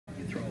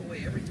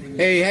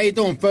Hey, how you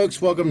doing,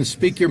 folks? Welcome to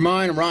Speak Your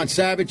Mind. I'm Ron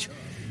Savage,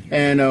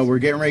 and we're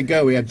getting ready to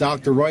go. We have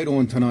Dr. Wright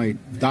on tonight,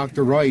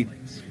 Dr. Wright,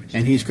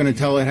 and he's going to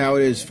tell it how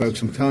it is,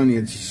 folks. I'm telling you,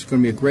 it's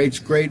going to be a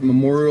great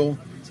Memorial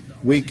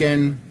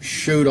Weekend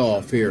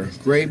shoot-off here.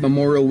 Great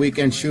Memorial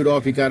Weekend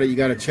shoot-off. You got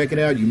to check it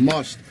out. You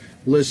must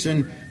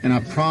listen, and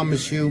I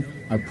promise you,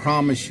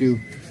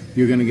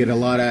 you're going to get a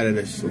lot out of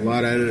this.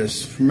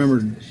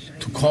 Remember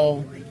to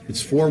call.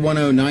 It's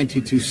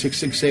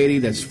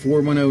 410-922-6680. That's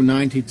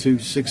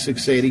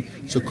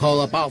 410-922-6680. So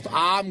call up.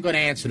 I'm going to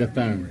answer the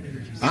phone.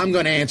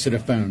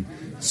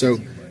 So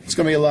it's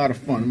going to be a lot of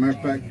fun. Matter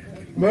of fact,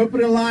 I'm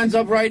opening the lines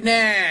up right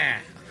now.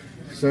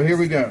 So here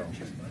we go.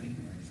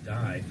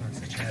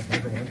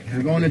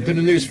 We're going into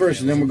the news first,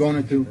 and then we're going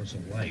into... Jim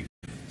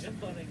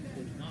Bunning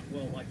was not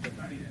well liked by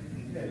the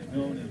community. He was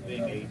known as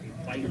being a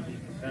feisty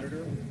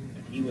competitor,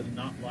 and he was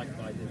not liked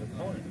by his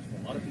opponents.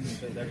 A lot of people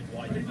say that is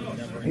why he was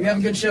never... You have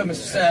a good show, Mr.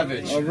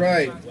 Savage. All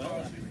right. Well,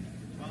 after he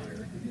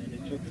retired, and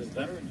it took the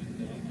Veterans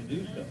Committee to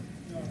do so.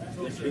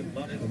 And Jim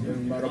Bunning,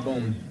 Bada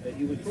boom.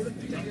 he was sort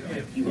of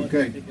he wasn't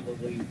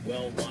particularly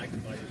well liked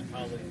by his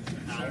colleagues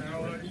in the House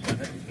or the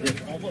Senate. It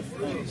was almost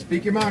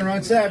Speak Your Mind,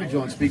 Ron Savage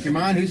on Speak Your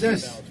Mind. Who's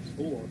this?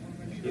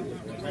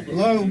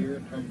 Hello?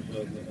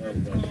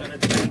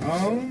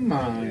 Oh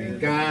my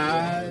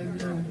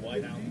God.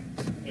 White House.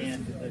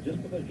 And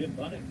just because Jim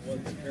Bunning was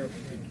a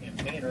terribly good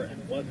campaigner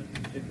and wasn't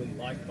particularly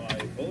liked by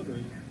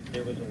voters,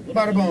 there was a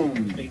little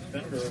state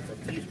senator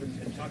from eastern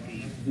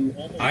Kentucky who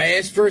almost... I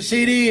asked for a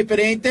CD. If it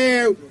ain't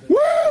there,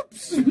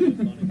 whoops!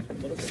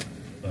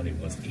 Bunny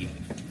was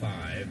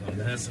 85. A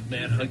massive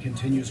manhunt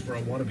continues for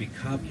a wannabe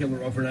cop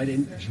killer overnight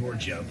in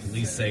Georgia.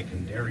 Police say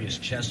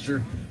Condarius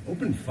Chester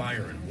opened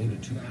fire and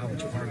wounded 2 College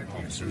Park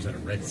officers at a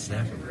Red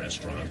Snapper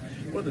restaurant.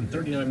 More than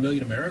 39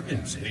 million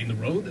Americans hitting the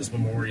road this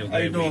Memorial Day. How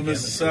you doing,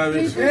 Mr.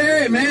 Savage?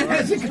 Hey, man,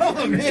 how's it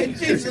going, man?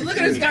 Jesus, look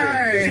at this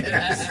guy.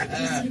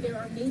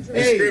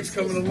 The script's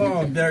coming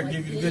along. Derek,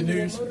 give you good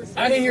news?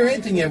 I didn't hear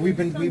anything yet. We've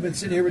been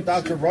sitting here with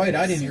Dr. Wright.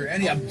 I didn't hear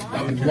any. I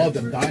would love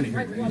them dying to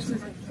hear. I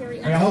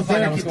want to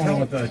find out what's going on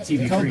with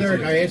TV3. Tell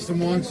Derek I asked him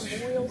once.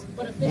 I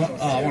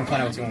want to find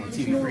out what's going on with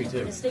TV3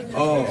 too.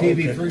 Oh,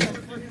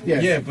 TV3?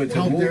 Yeah, but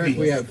tell the Derek movies.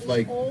 we have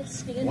like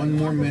 1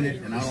 more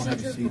minute and I don't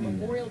have a CD.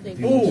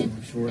 Oh,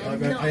 Sure.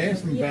 I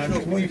asked him about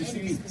it. Wait,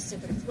 see.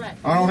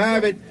 I don't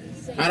have it.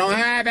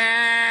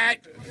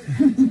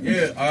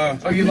 Yeah,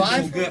 Are you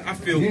live? Good. I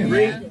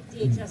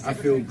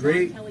feel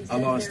great. I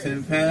lost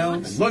 10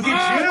 pounds. Look at you.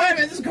 Wait a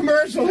minute, this is a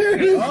commercial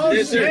here. Oh,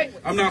 Listen,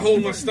 I'm not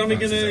holding my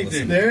stomach in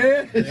anything.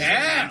 There it is.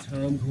 Yeah.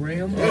 Tom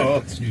Graham.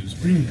 That's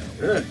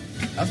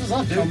what's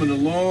up, dude. coming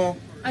along.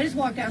 I just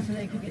walked out so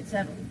they could get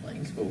settled.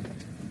 Like, Cool.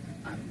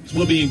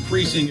 Will be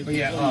increasing. But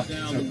yeah, I'm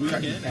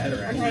hanging out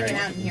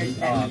in here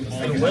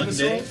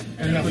today.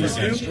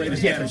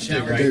 Yeah, for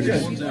sure, right?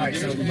 Alright,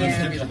 so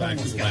Around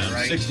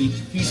 60.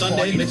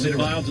 Sunday, mix of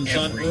clouds and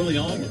sun early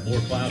on, with more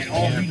clouds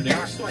in the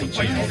afternoon.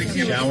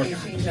 Shower,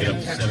 get up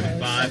to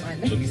 75.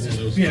 Looking for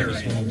those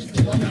thunderstorms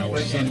for 1 hour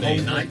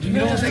Sunday night. Two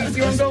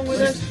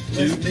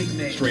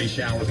stray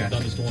showers and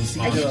thunderstorms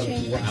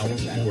possible 4 hour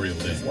Memorial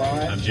Day.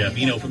 I'm Jeff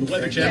Eno from the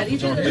Weather Channel.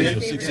 Talk Radio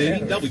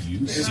 680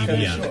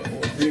 WCBM.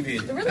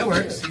 that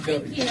works.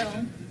 Thank you.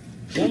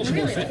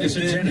 Baltimore Fitness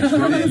and Tennis for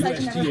the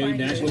USTA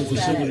National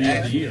Facility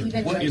of the Year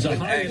is a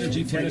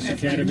high-energy tennis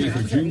academy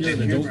for junior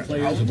and adult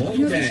players of all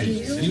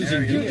ages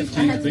using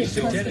DFT's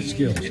basic tennis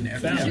skills,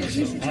 balance,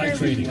 eye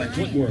training,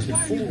 footwork, and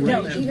full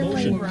range of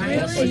motion. Taught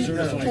by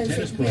certified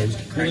tennis pros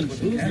will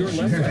improve your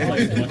left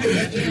eye much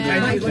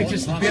faster. Like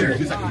just bitter.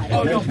 He's like,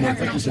 oh no,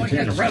 Fitness and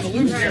tennis.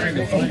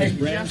 revolutionary. 5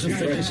 grams of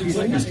fitness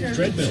equipment,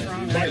 treadmill,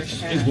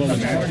 bikes, as well as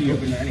cardio,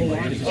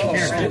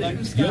 Pilates, spinning,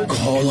 yoga.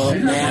 Call up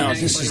now.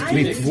 This is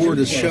before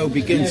the show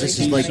begins. This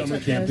is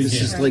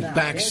like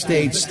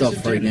backstage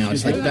stuff right now.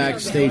 It's like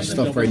backstage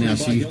stuff right now.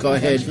 So you go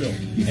ahead,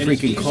 you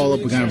freaking call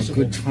up. We're gonna have a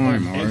good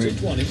time. All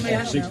right.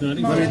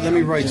 Let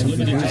me write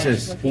something. Who's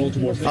this?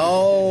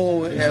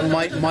 Oh,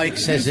 Mike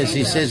says this.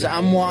 He says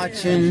I'm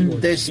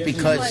watching this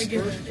because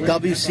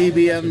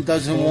WCBM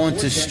doesn't want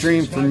to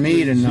stream for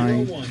me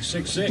tonight.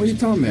 What are you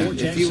talking about?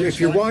 If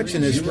you're watching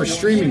this, we're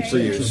streaming for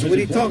you. So what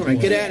are you talking about?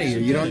 Get out of here.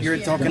 You're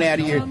talking out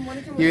of your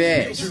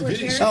ass.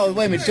 Oh,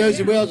 wait a minute.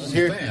 Josie Wells is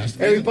here.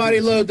 Everybody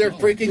load their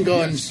freaking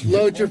guns.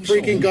 Load your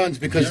freaking guns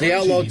because the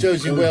outlaw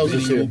Josie Wells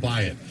is here.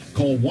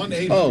 Call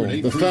 1-800-834-VINNY. Oh,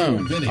 the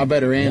phone. I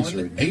better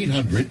answer it.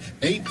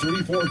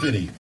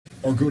 800-834-VINNY.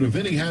 Or go to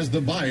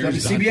VinnyHasTheBuyers.com.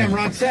 WCBM,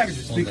 Ron Savage.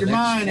 Speak your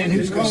mind. And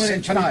who's calling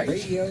in tonight?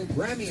 Radio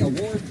Grammy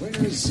Award winner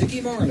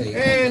Ziggy Marley.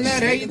 Hey,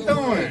 Ned, how you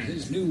doing?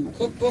 His new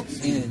cookbook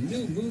and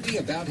new movie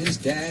about his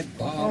dad,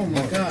 Bob. Oh, my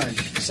Marley. gosh.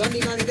 Sunday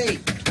night at 8,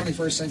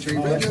 21st Century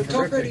Radio,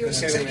 Talk Radio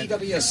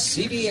 680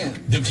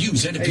 WCBM. The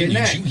views and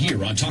opinions you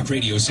hear on Talk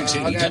Radio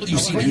 680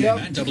 WCBM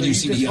and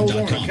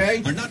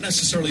WCBM.com are not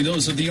necessarily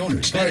those of the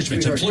owners,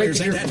 management, employers,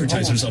 and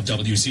advertisers of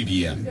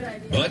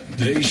WCBM. But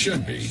they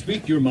should be.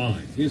 Speak Your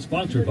Mind is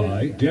sponsored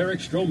by Derek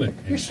Stroman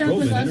and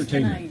Stroman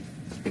Entertainment.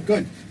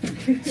 Good.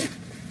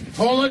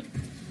 Hold it.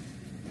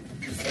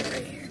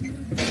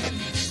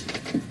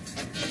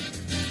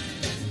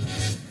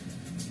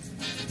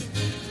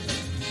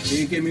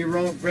 You get me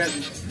wrong, Brett.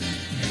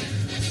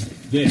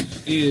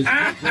 This is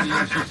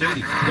Radio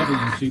 680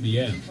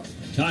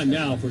 WCBM. Time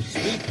now for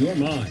Speak Your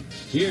Mind.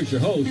 Here's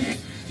your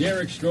hosts,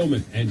 Derek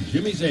Stroman and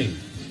Jimmy Zane.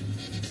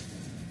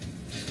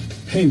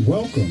 Hey,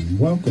 welcome,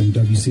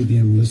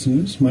 WCBM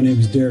listeners. My name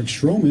is Derek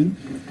Stroman,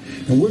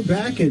 and we're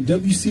back at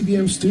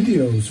WCBM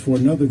Studios for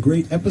another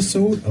great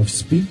episode of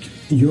Speak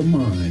Your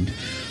Mind.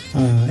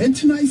 And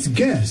tonight's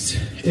guest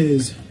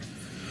is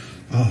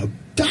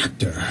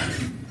Dr.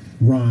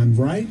 RONALD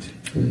WRIGHT.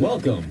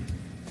 Welcome.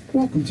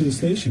 Welcome to the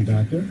station,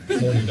 Doctor.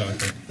 Morning,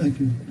 Doctor. Thank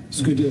you.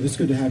 It's good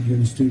to have you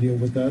in the studio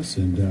with us,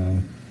 and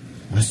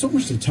so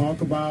much to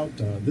talk about.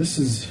 This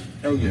is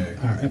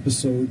our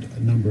episode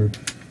number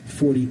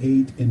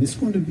 48, and it's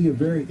going to be a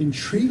very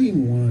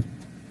intriguing one.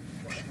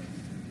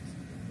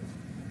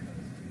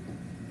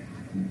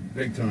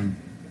 Big time.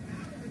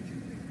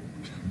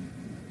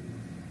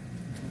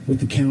 With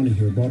the county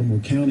here, Baltimore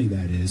County,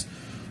 that is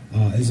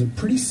a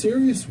pretty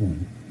serious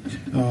one.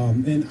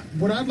 And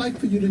what I'd like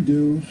for you to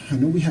do, I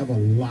know we have a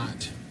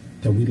lot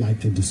that we'd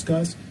like to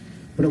discuss,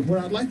 but what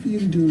I'd like for you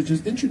to do is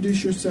just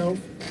introduce yourself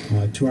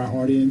to our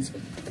audience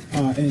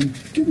and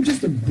give them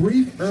just a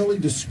brief early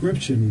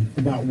description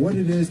about what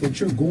it is that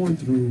you're going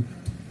through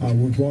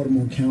with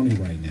Baltimore County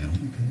right now.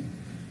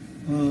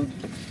 Okay.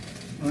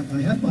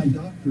 I have my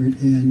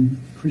doctorate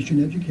in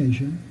Christian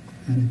education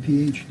and a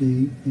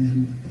PhD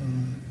in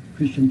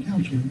Christian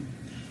counseling.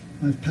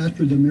 I've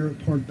pastored the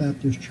Merritt Park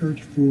Baptist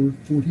Church for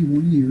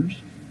 41 years.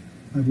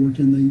 I've worked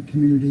in the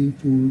community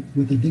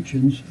with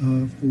addictions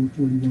for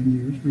 41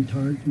 years,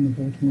 retired from the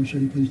Baltimore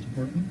City Police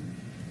Department,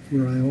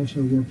 where I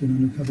also worked in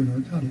undercover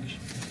narcotics.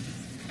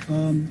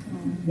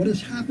 What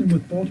has happened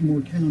with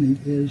Baltimore County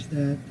is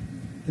that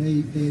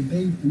they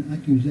made an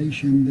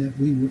accusation that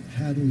we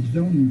had a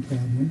zoning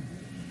problem,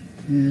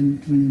 and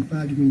when in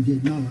fact we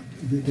did not.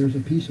 That there's a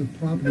piece of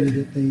property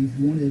that they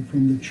wanted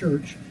from the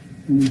church,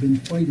 and we've been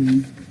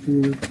fighting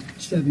for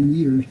 7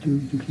 years to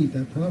keep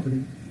that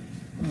property.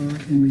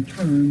 In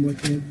return, what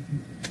they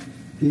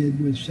did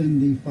was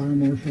send the fire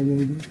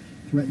marshal over,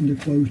 threatened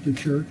to close the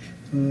church,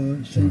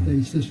 sent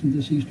a cease and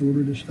desist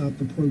order to stop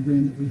the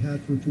program that we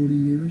had for 40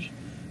 years,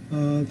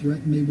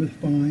 threatened me with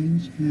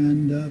fines,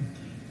 and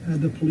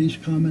had the police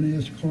come and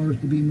ask cars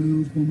to be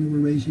moved when we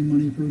were raising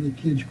money for the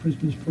kids'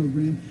 Christmas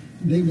program.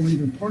 They weren't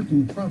even parked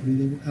on the property,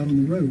 they were out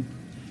on the road.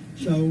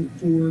 So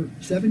for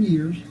 7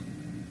 years,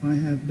 I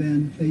have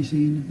been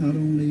facing not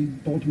only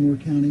Baltimore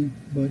County,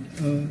 but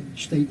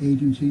state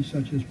agencies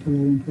such as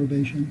Parole and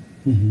Probation,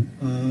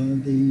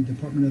 the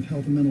Department of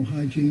Health and Mental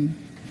Hygiene,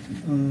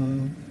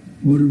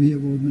 Motor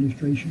Vehicle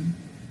Administration,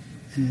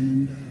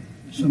 and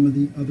some of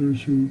the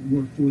others who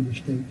work for the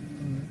state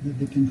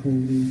that control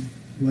the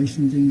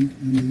licensing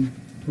and the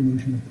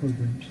promotion of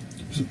programs.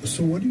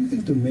 So what do you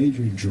think the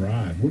major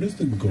drive, what is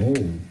the goal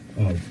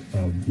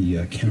of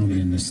the county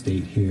and the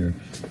state here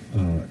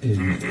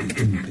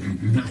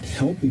in not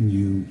helping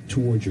you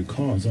towards your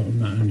cause? I'm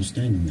not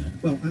understanding that.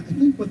 Well, I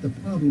think what the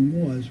problem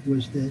was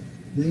that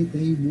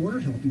they were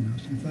helping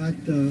us. In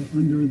fact,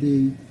 under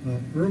the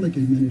Ehrlich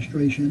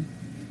administration,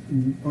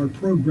 our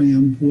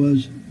program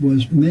was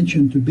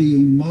mentioned to be a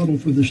model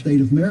for the state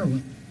of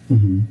Maryland.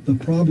 The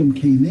problem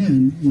came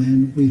in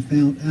when we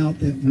found out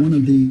that one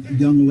of the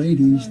young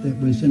ladies that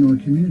was in our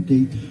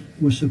community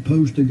was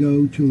supposed to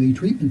go to a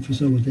treatment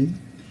facility,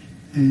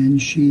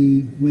 and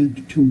she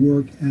went to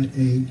work at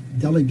a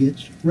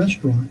delegate's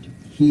restaurant.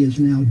 He is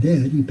now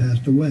dead. He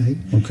passed away.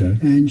 Okay.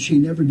 And she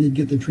never did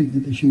get the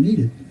treatment that she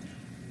needed.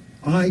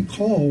 I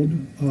called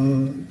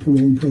Parole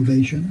and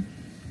Probation,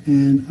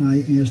 and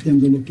I asked them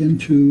to look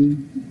into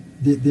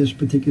this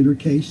particular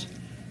case,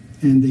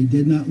 and they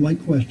did not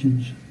like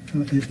questions.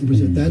 It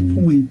was at that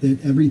point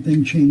that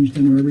everything changed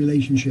in our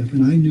relationship,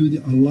 and I knew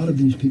a lot of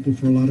these people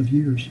for a lot of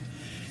years.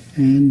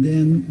 And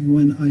then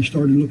when I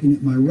started looking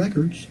at my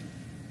records,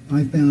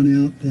 I found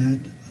out that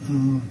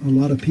a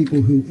lot of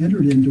people who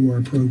entered into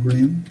our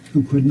program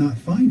who could not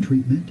find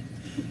treatment,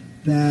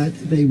 that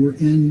they were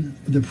in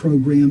the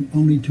program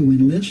only to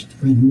enlist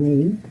or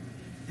enroll,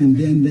 and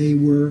then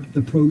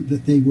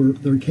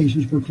their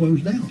cases were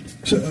closed out.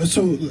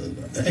 So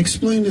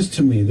explain this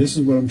to me. This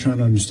is what I'm trying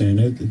to understand.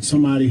 It's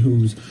somebody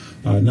who's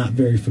not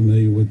very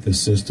familiar with the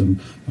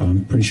system.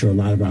 I'm pretty sure a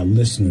lot of our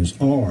listeners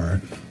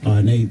are,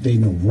 and they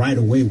know right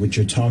away what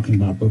you're talking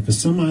about. But for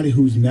somebody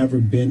who's never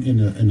been in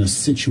a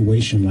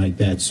situation like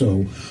that,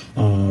 so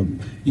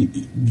I'm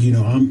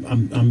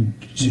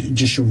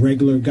just a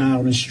regular guy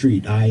on the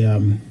street. I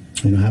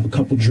have a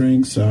couple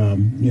drinks.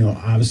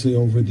 Obviously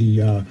over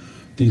the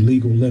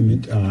legal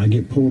limit. I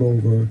get pulled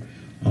over.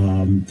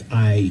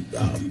 I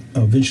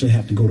eventually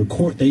have to go to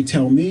court. They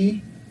tell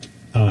me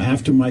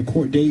after my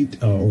court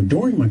date or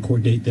during my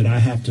court date that I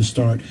have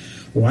to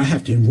I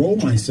have to enroll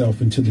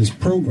myself into this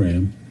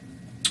program.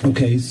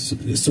 Okay,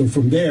 so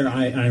from there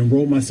I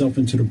enroll myself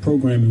into the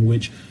program, in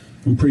which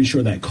I'm pretty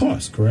sure that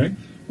costs, correct?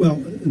 Well,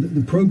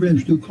 the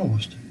programs do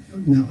cost.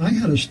 Now, I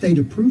had a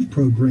state-approved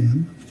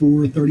program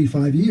for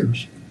 35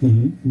 years.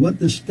 What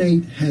the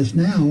state has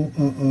now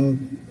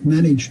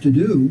managed to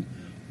do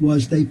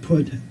was they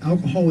put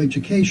alcohol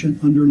education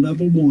under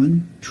level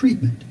 1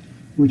 treatment,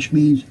 which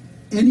means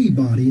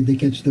anybody that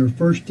gets their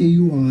first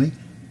DUI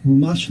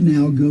must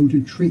now go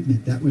to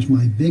treatment. That was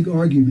my big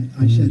argument.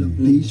 I said,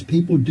 these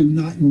people do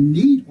not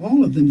need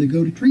all of them to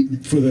go to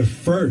treatment. For their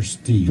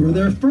first DUI. For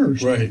their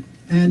first. Right.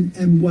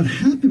 And what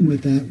happened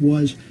with that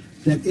was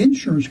that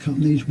insurance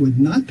companies would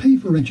not pay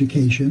for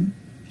education,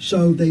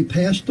 so they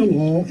passed a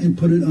law and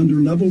put it under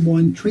level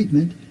 1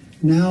 treatment.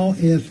 Now,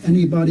 if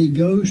anybody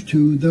goes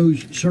to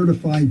those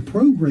certified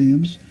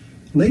programs,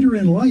 later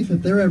in life,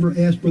 if they're ever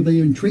asked were they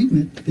in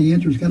treatment, the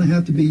answer is going to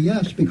have to be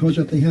yes, because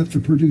if they have to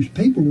produce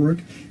paperwork,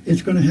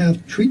 it's going to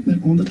have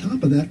treatment on the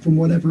top of that from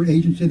whatever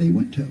agency they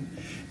went to.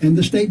 And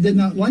the state did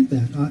not like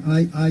that.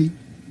 I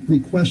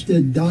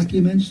requested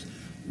documents,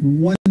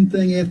 one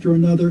thing after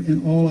another,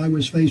 and all I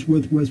was faced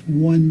with was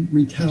one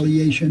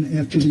retaliation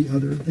after the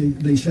other.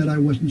 They said I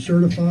wasn't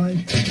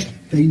certified.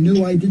 They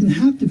knew I didn't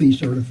have to be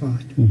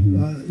certified.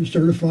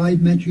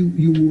 Certified meant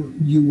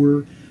you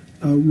were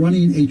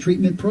running a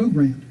treatment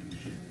program.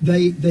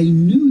 They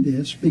knew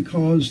this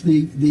because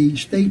the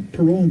state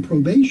parole and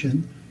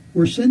probation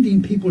were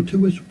sending people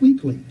to us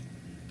weekly.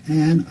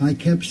 And I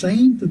kept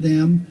saying to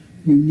them,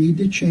 you need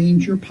to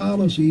change your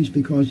policies,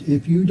 because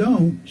if you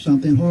don't,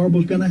 something horrible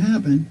is going to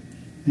happen.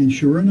 And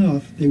sure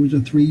enough, there was a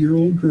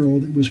 3-year-old girl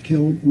that was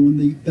killed on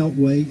the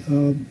Beltway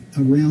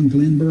around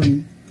Glen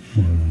Burnie.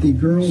 Wow, the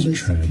girl that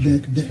was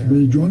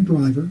a drunk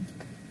driver.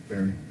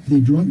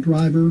 The drunk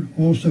driver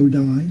also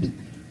died.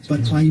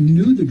 But I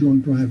knew the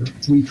drunk driver.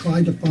 We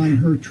tried to find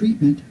her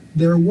treatment.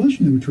 There was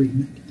no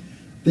treatment.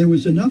 There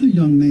was another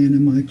young man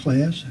in my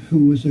class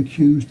who was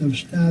accused of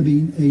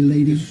stabbing a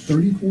lady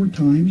 34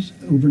 times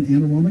over in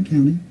Anne Arundel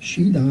County.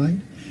 She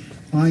died.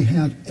 I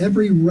have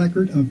every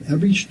record of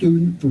every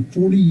student for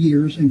 40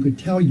 years and could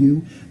tell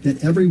you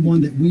that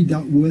everyone that we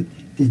dealt with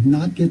did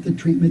not get the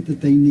treatment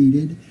that they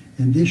needed.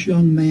 And this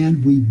young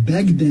man, we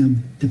begged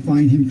them to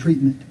find him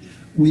treatment.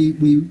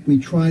 We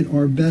tried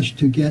our best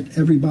to get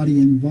everybody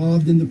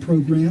involved in the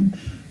program.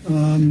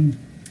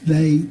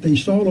 They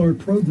saw our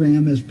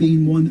program as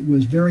being one that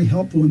was very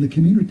helpful in the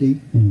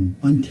community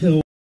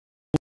until,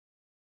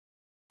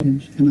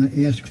 and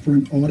I asked for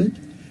an audit,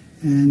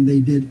 and they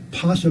did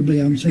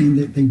possibly, I'm saying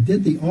that they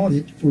did the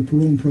audit for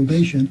parole and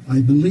probation, I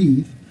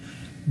believe,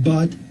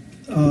 but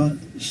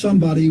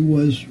somebody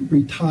was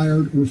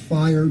retired or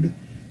fired,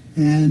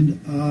 and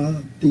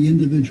the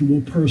individual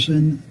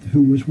person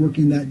who was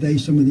working that day,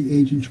 some of the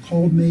agents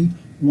called me.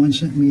 One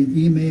sent me an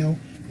email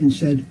and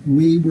said,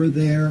 we were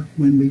there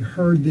when we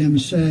heard them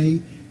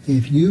say,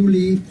 if you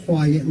leave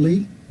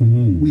quietly,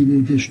 we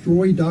will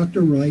destroy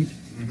Dr. Wright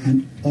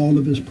and all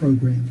of his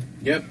program.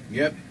 Yep.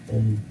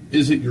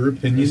 Is it your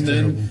opinion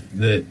then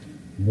that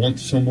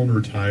once someone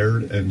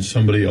retired and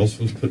somebody else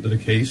was put to the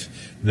case,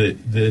 that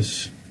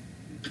this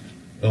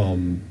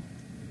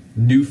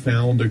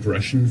newfound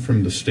aggression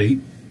from the state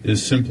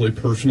is simply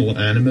personal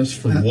animus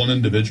from one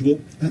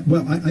individual?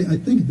 Well, I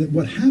think that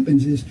what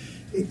happens is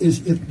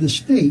if the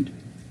state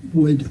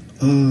would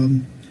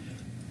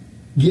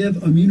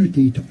give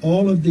immunity to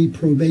all of the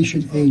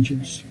probation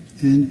agents,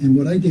 and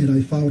what I did,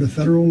 I filed a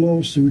federal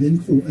lawsuit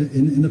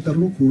in the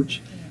federal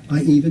courts.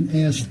 I even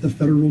asked the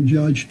federal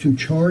judge to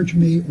charge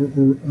me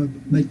or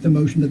make the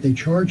motion that they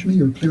charge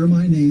me or clear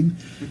my name.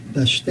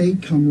 The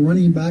state come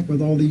running back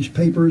with all these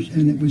papers,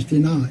 and it was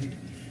denied.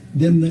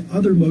 Then the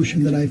other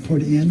motion that I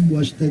put in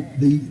was that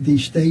the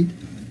state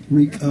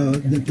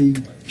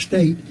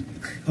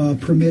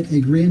permit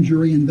a grand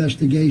jury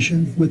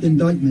investigation with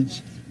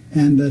indictments,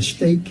 and the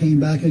state came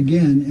back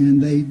again, and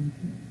they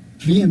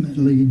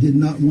vehemently did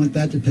not want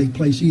that to take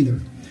place either.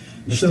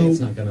 The state's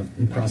not going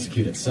to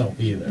prosecute itself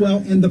either. Well,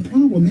 and the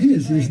problem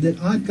is that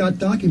I've got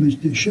documents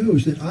that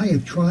shows that I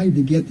have tried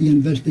to get the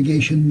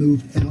investigation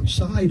moved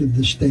outside of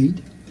the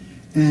state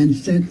and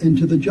sent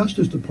into the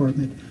Justice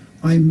Department.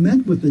 I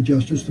met with the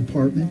Justice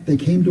Department. They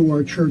came to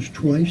our church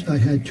twice. I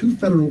had 2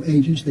 federal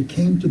agents that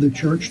came to the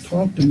church,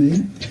 talked to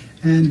me,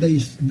 and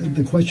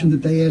the question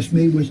that they asked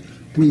me was,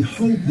 we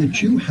hope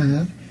that you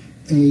have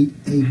a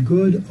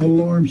good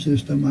alarm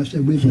system. I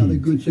said, we've got a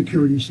good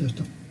security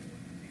system.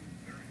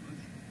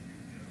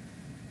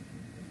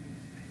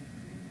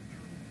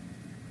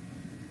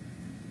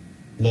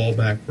 Law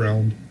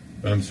background.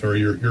 I'm sorry,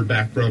 your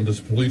background as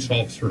a police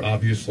officer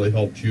obviously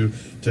helped you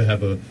to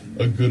have a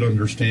good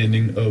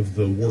understanding of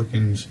the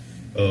workings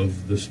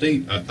of the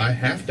state. I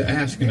have to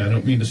ask, and I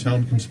don't mean to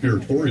sound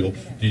conspiratorial,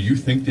 do you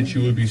think that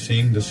you would be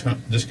seeing this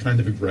kind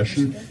of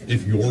aggression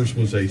if yours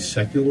was a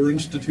secular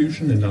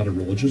institution and not a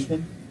religious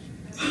one?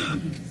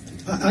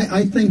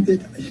 I think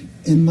that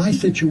in my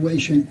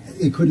situation,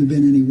 it could have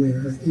been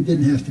anywhere. It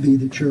didn't have to be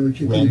the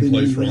church. It wrong could have been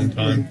place, anywhere. wrong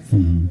time.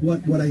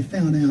 What I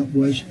found out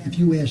was if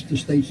you ask the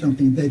state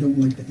something, they don't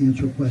like to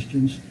answer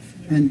questions.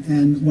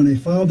 And when I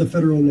filed the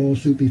federal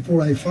lawsuit,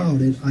 before I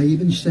filed it, I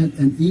even sent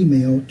an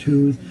email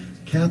to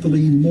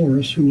Kathleen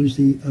Morris, who was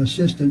the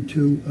assistant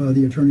to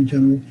the Attorney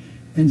General,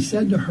 and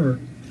said to her,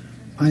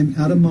 I'm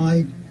out of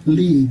my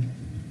league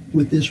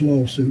with this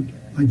lawsuit.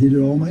 I did it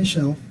all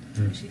myself.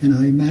 And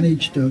I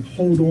managed to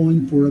hold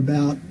on for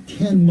about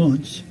 10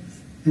 months,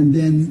 and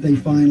then they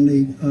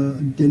finally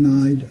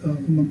denied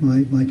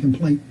my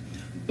complaint.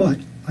 But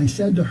I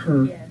said to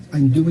her,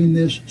 I'm doing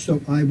this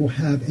so I will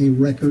have a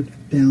record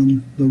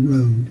down the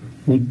road.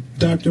 Well,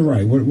 Dr.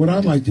 Wright, what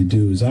I'd like to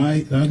do is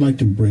I'd like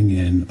to bring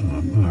in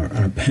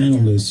our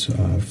panelists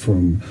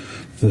from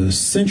the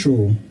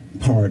central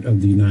part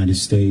of the United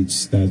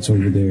States that's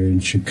over there in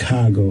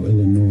Chicago,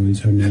 Illinois.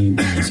 Her name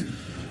is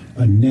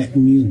Annette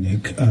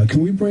Munich.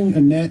 Can we bring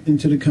Annette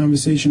into the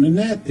conversation?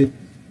 Annette is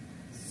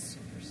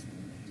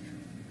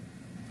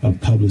a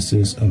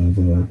publicist of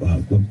a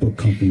book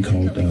company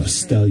called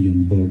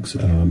Stellium Books.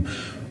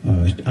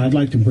 I'd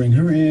like to bring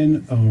her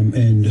in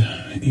and,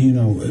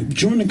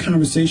 join the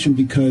conversation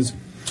because,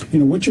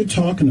 what you're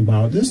talking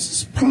about, this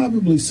is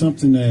probably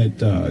something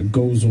that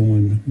goes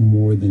on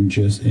more than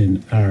just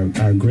in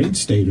our great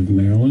state of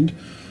Maryland.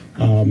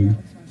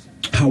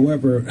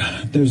 However,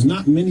 there's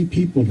not many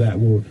people that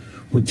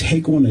would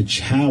take on a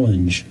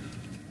challenge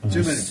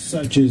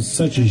such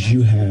as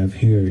you have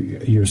here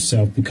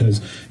yourself, because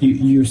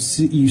you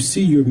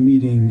see you're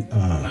meeting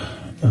a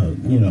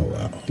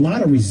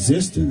lot of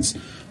resistance.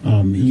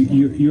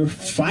 You're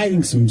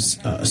fighting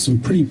some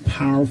pretty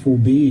powerful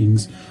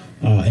beings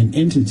and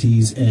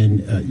entities,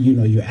 and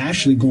you're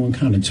actually going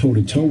kind of toe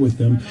to toe with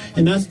them,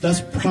 and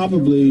that's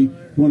probably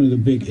one of the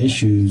big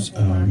issues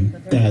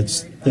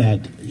that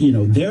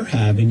they're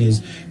having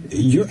is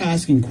you're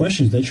asking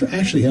questions that you're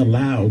actually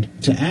allowed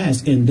to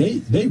ask, and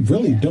they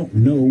really don't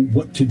know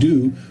what to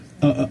do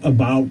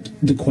about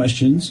the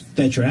questions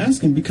that you're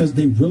asking because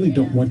they really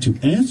don't want to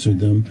answer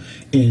them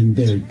in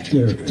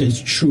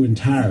its true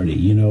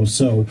entirety.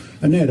 So,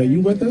 Annette, are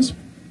you with us?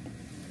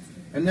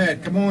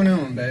 Annette, come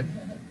on, babe.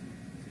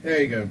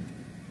 There you go.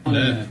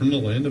 Annette from the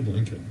land of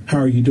Lincoln. How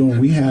are you doing?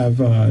 We have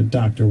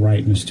Dr. Wright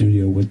in the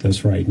studio with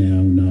us right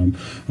now, and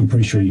I'm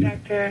pretty sure you...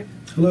 Doctor.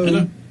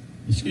 Hello.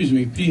 Excuse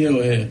me, P.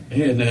 Hill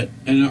here, Annette.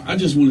 And I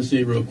just want to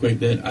say real quick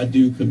that I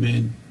do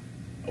commend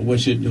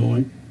what you're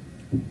doing.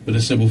 For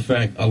the simple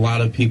fact, a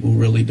lot of people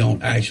really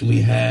don't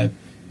actually have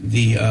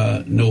the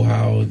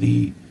know-how,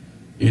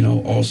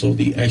 also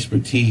the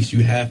expertise.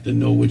 You have to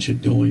know what you're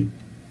doing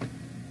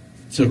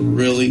to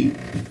really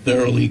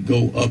thoroughly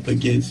go up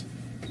against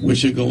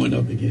what you're going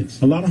up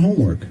against. A lot of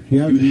homework.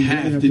 You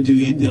have to do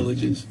your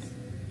diligence.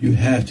 You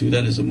have to.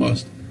 That is a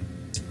must.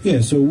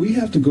 Yeah, so we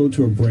have to go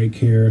to a break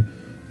here.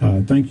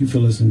 Thank you for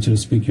listening to the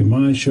Speak Your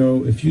Mind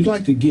show. If you'd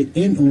like to get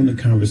in on the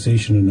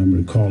conversation, the number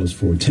to call is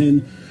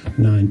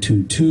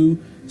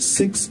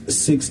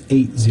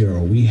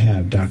 410-922-6680. We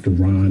have Dr.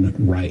 Ron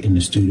Wright in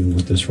the studio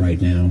with us right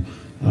now.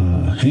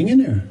 Hang in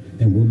there,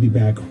 and we'll be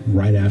back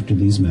right after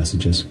these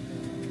messages.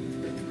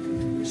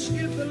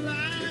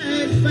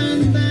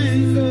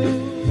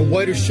 A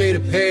Whiter Shade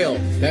of Pale.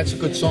 That's a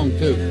good song,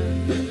 too.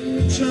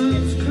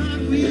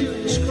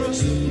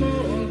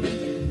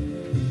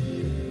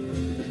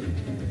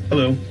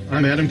 Hello,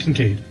 I'm Adam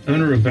Kincaid,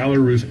 owner of Valor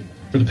Roofing.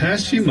 For the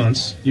past few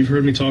months, you've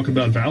heard me talk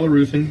about Valor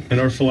Roofing and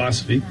our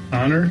philosophy,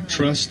 honor,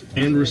 trust,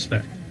 and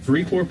respect.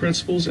 3 core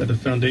principles at the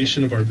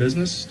foundation of our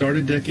business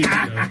started decades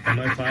ago by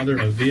my father,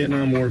 a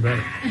Vietnam War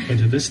veteran, and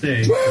to this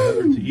day,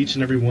 delivered to each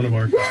and every one of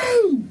our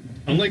customers.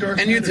 Unlike our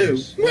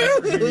competitors, we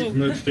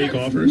promote fake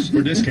offers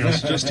or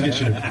discounts just to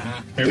get you to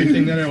pay.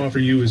 Everything that I offer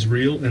you is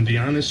real and the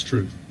honest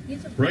truth.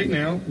 Right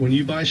now, when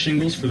you buy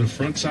shingles for the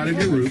front side of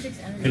your roof,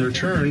 in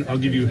return, I'll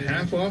give you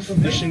half off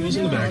the shingles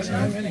on the back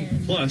side,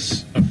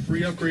 plus a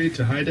free upgrade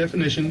to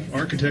high-definition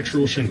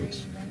architectural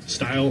shingles,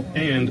 style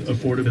and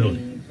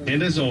affordability.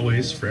 And as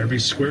always, for every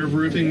square of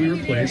roofing we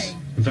replace,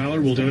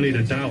 Valor will donate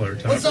 $1 to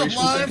Operation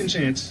Second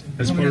Chance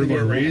as part of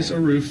our Raise a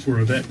Roof for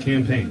a Vet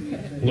campaign.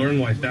 Learn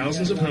why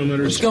thousands of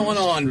homeowners... What's going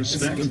on?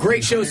 It's a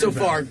great show so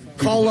far.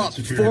 Call up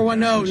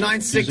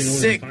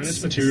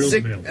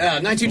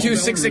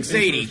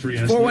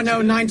 410-922-6680.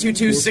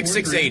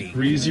 410-922-6680.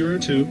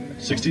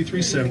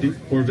 302-6370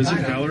 or visit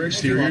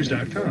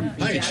ValorExteriors.com.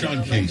 Hi, it's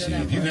Sean Casey.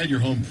 If you had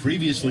your home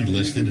previously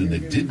listed and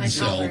it didn't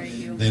sell,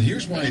 then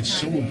here's why it's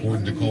so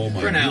important to call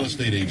my real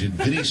estate agent,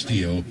 Vinny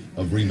Steele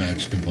of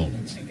RE/MAX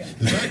Components.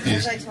 The fact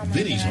is,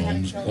 Vinny's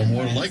homes are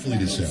more likely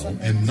to sell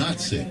and not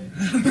sit.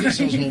 Vinny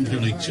sells homes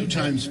nearly 2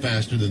 times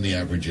faster than the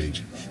average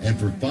agent, and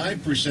for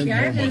 5%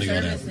 more money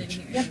on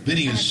average.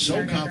 Vinny is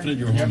so confident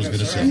your home is going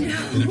to sell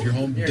that if your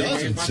home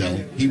doesn't sell,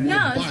 he will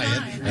buy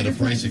it at a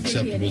price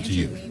acceptable to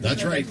you.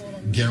 That's right,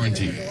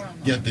 guaranteed.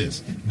 Get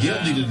this. Gail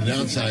needed to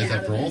downsize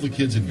after all the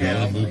kids had grown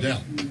and moved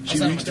out. She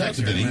reached out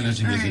to Vinny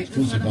using his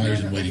exclusive buyers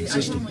and waiting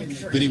system.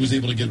 Vinny was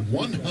able to get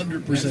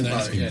 100%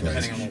 asking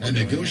price and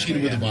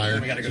negotiated with the buyer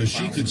so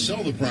she could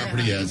sell the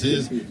property as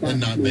is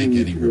and not make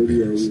any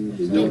repairs.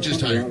 Don't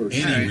just hire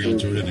any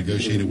realtor to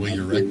negotiate away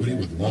your equity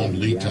with long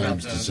lead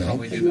times to sell.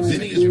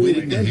 Vinny is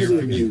waiting to hear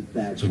from you.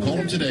 So call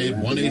him today at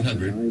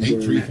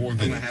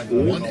 1-800-834-VINNY.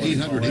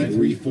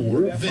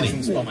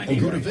 1-800-834-VINNY. Or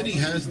go to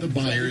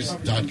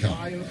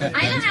VinnyHasTheBuyers.com.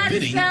 That's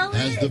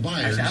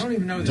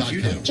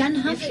VinnyHasTheBuyers.com. Jen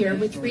Huff here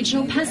with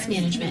Regional Pet Pest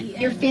Management,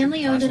 your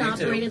family-owned and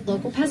operated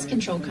local pest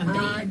control company.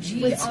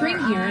 With spring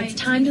here, it's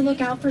time to look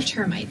out for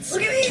termites.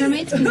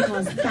 Termites can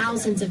cause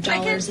thousands of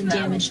dollars in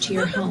damage to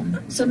your home,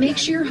 so make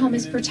sure your home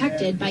is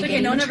protected by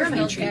getting a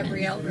termite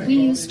treatment. We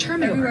use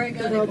Termidor,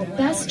 the world's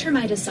best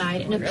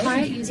termiticide, and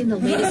apply it using the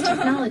latest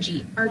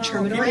technology, our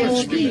Termidor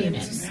HP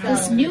units.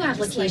 This new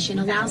application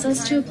allows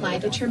us to apply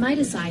the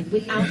termiticide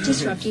without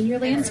disrupting your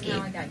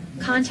landscape.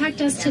 Contact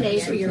us today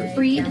for your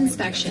free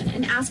inspection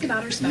and ask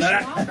about our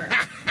special offer.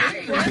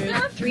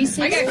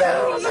 360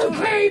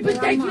 okay, but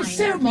thank you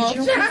so much.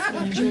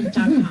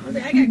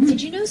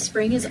 Did you know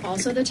spring is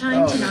also the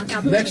time to knock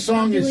out the next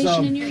song is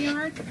population in your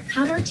yard?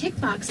 Have our tick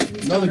boxes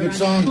installed another good around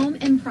song. your home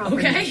and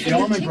property. Okay. The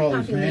Allman tick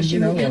Brothers, man. population You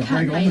know, will be cut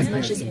Frank by as Allman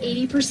much as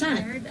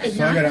 80%. It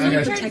So I not gotta- only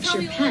protects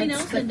your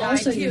pets, but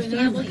also your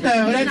family.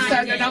 No,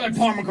 that's another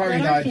Paul McCartney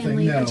Let our died thing.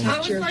 family No.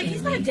 protect your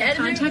family.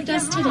 Contact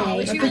us today I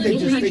at think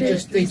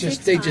they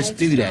just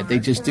do that. They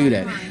just do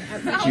that.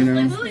 You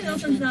know? Who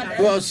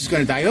else is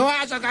going to die? Who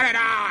else is going to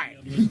die?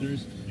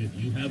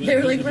 They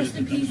were like, rest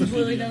in peace,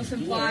 Willie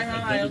Nelson flying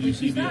on aisle.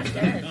 She's not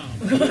dead.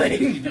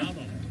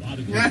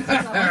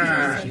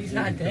 He's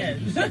not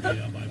dead.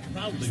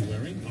 Proudly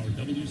wearing our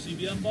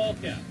WCBM ball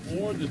cap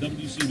or the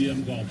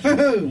WCBM golf shirt.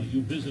 While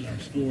you visit our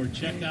store,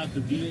 check out the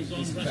deals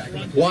on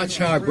restaurants. Watch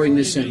how I bring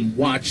this in.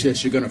 Watch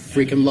this. You're going to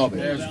freaking love it.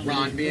 There's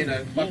Ron being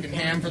a fucking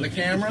ham for the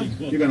camera.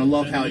 You're going to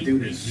love how I do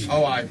this.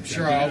 Oh, I'm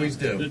sure I always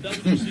do. The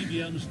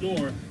WCBM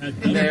store at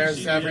And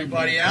there's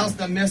everybody else.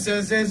 The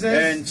missus is it?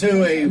 And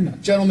to a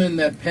gentleman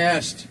that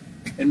passed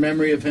in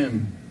memory of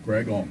him,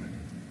 Greg Allman.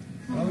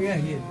 Oh, yeah,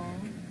 he is.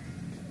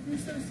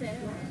 It's so sad.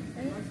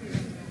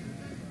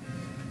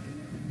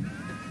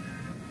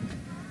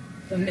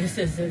 The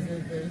missus is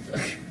this.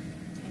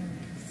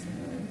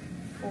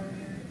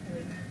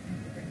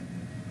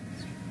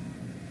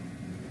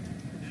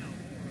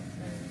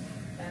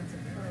 That's a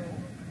pearl.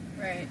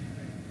 Right.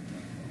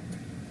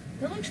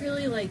 That looks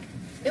really like,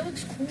 it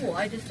looks cool.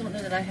 I just don't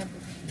know that I have the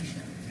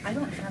patience. I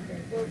don't have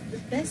it. Well, the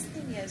best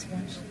thing is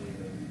once you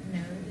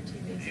know the two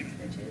basic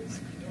stitches,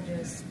 you can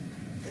just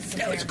sit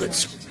there and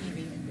watch TV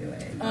and do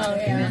it. Oh,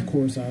 yeah. And of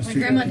course, our My super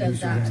grandma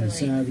does producer, that. Ron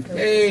Savage.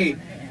 Hey,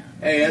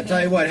 I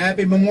tell you what,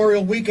 happy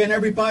Memorial Weekend,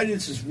 everybody.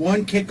 This is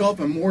one kickoff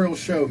Memorial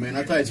show, man.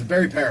 I tell you, it's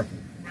very powerful.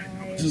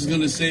 Just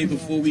gonna say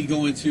before we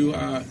go into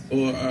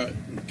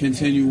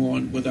continue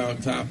on with our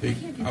topic,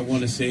 I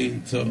want to say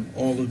to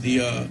all of the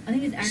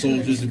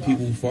soldiers and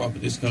people who fought for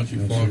this country,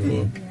 fought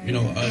for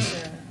us.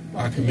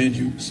 I commend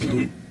you.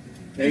 Salute.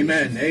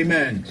 Amen.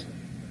 Amen.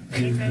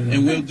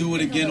 And we'll do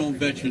it again on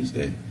Veterans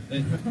Day.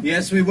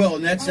 Yes, we will,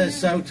 and that says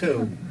so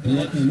too. And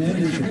that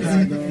is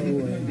Chicago,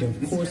 and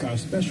of course our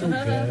special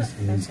guest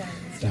is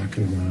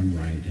Dr. Ron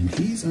Wright, and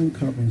he's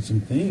uncovering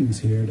some things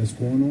here that's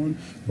going on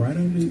right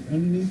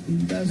underneath you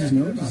guys'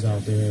 noses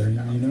out there,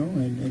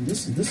 and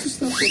this is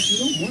stuff that you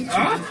don't want to.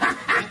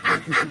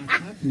 It's not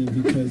happening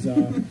because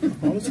all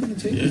it's going to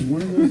take is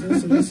one of those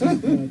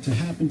incidences to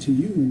happen to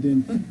you, and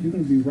then you're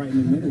going to be right in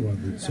the middle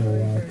of it. So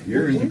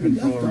you're in the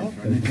control.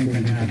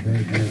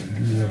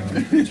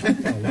 You talk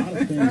about a lot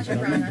of things, but I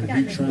remember we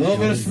tried a little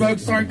bit of smoke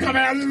starting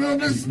coming out. A little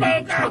bit of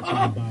smoke.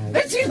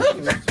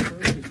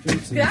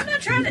 I'm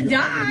not trying to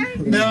die.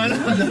 No.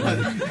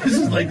 This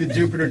is like the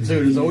Jupiter 2.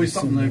 There's always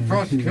something like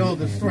Frost killed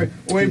the story.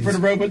 Wait for the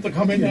robot to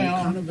come in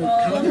now. But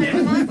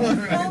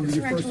I'm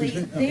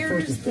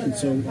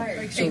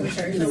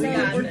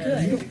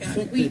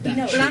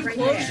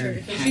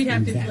closer, so she'd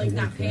have to like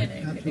not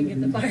panic and get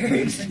the fire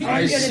extinguisher.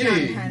 I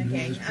see.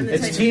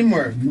 It's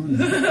teamwork.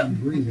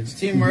 It's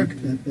teamwork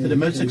to the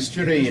most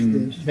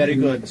extreme. Very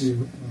good.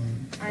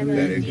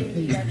 Very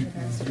good.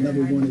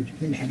 Level 1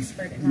 education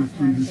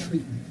in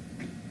treatment.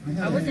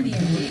 I wasn't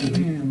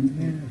even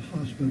a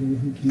hospital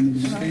who came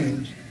into my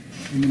class.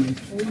 I'm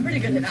pretty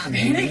good at not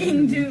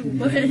panicking too,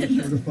 but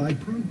certified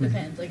program.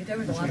 depends. Like if there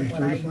was a lot of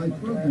what I certified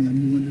program,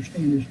 you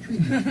understand his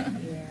treatment.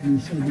 And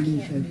he said to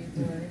me, if I'm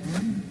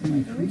in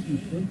a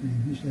treatment program,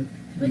 he said,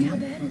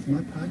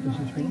 my practice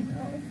is gone.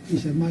 He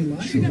said, my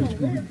life is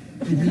gone.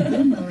 And he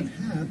did not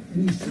have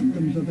any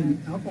symptoms of any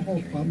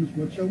alcohol problems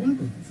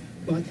whatsoever.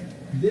 But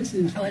this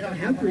is for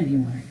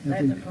everyone,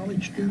 every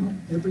college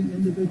student, every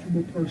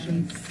individual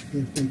person.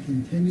 If they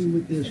continue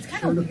with this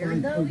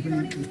certified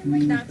program, it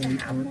means they are in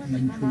treatment, no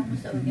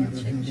matter how they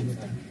look.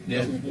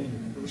 Yeah.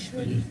 You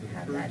should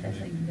have that. That's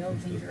like, no,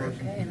 things are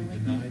okay. And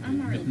I'm like,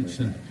 I'm already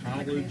In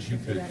college, you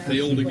could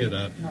fail to get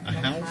a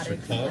house, a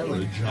car, or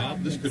a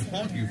job. This could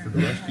haunt you for the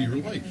rest of your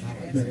life.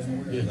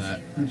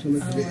 That.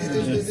 Absolutely.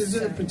 Is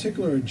there a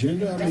particular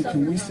agenda? I mean,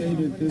 can we say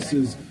that this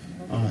is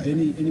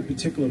any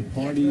particular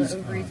party's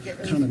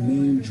kind of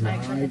main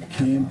drive,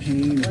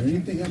 campaign, or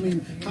anything? I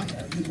mean,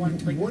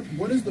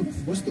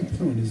 what's the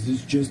point? Is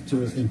this just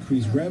to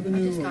increase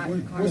revenue, or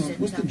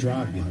what's the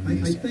drive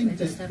behind this? I think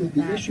that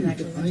the issues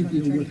that I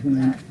deal with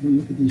when we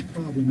look at these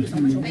problems,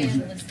 number one, it is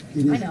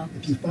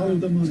if you follow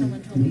the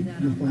money,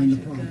 you'll find the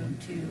problem.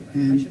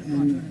 And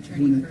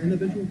when an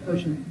individual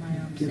person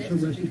gets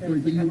arrested for a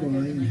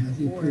DUI and has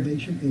a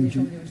probation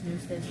agent,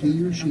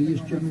 he or she is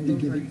generally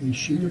given a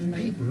sheet of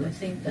paper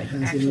that has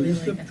has a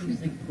list of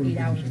treatment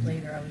programs in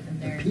it.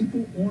 The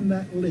people on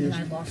that list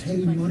pay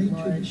money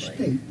to the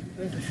state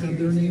to have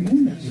their name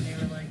on that list.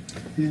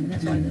 And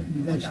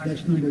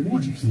that's number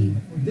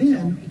one.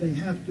 Then they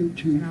have to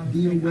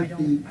deal with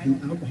the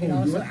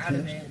alcohol drug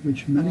test,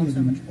 which many of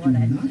them do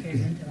not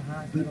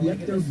get, but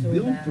yet they're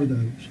billed for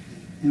those.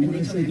 And when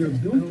I say they're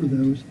billed for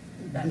those,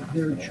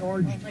 they're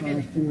charged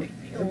for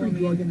every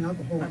drug and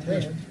alcohol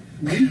test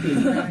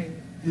legally.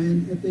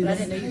 And if they don't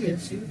pay it,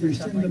 they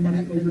send the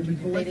money over to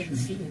collection.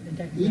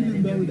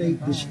 Even though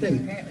the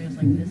state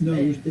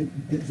knows that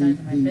the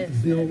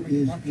bill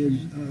is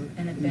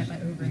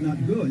not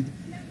good,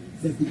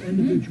 that the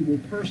individual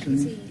person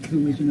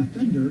who is an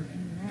offender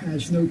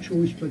has no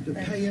choice but to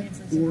pay it,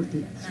 or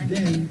it's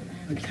then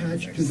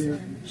attached to their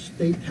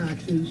state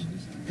taxes,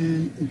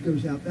 and it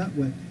goes out that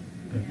way.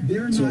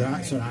 They're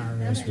not. So the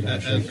IRS would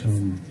actually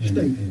come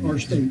our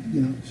state,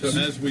 yeah. So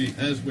as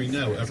we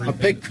know,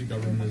 everything that the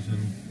government has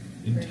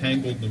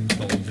entangled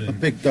themselves in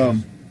is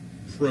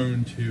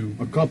prone to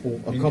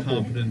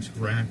incompetence,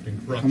 graft, and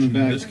corruption.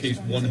 In this case,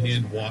 one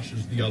hand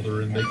washes the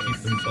other, and they keep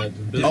themselves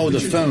in business. Oh, the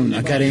phone.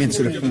 I got to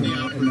answer the phone.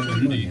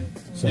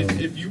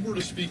 If you were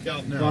to speak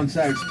out now, Don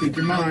Sachs, speak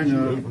your mind.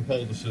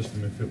 Overhaul the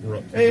system if it were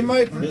up to Hey, you.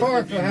 Mike from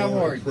Parkville, how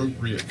are you?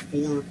 Appropriate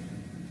for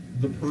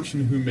the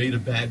person who made a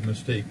bad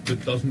mistake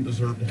that doesn't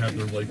deserve to have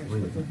their life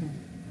ruined.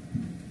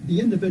 The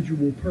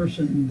individual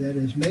person that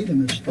has made a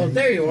mistake. Oh,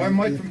 there you are,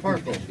 Mike from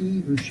Parkville. If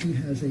he or she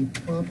has a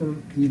proper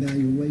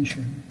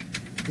evaluation,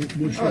 it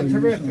will show no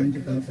terrific. signs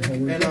of alcohol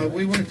or And drugs.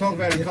 we want to talk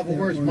about it in a couple If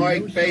words. there are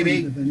Mike, no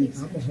baby. signs of any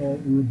alcohol or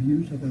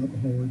abuse of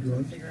alcohol or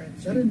drugs,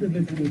 that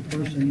individual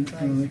person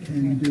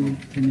can do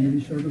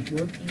community service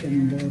work, get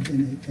involved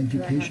in an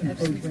education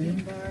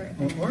program.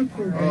 Our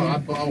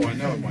program. I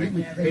know, Mike.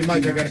 Hey,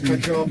 Mike, I got to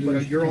cut you off,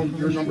 but you're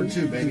number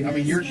two, baby. I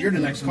mean, you're the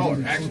next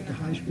caller.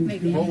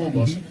 Actually, hold on,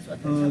 boss.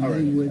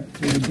 They would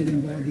get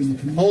involved in the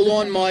community. Hold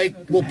on, Mike.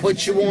 We'll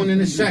put you on in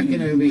a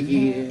second over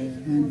here.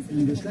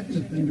 And the second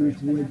offenders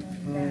would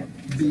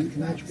be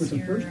matched with the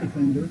first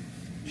offender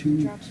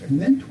to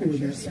mentor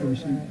that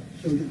person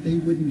so that they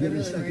wouldn't get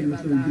a second or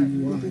third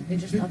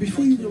DUI.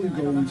 Before you really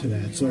go into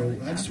that, so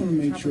I just want to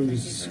make sure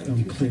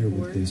I'm clear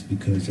with this,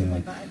 because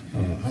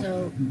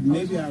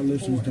maybe our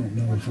listeners don't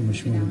know how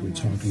much money we're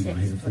talking about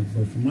here.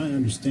 But from my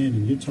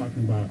understanding, you're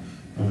talking about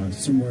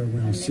somewhere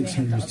around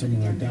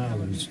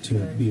 $600 to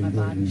be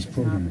enrolled in this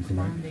program,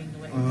 correct?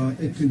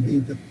 It could be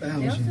the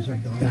thousands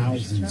of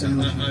dollars.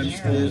 I'm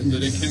told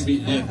that it can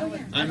be.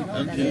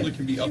 I'm told it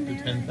can be up to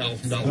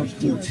 $10,000 for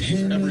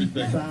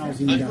everything. I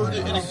heard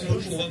it in a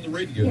commercial on the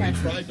radio. They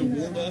tried to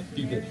warn off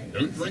people: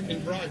 don't drink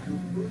and drive. Your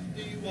first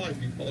DUI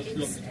can cost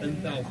you up to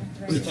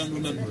 $10,000. If I'm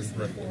remembering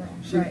correctly.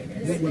 See,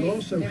 what would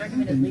also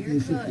happen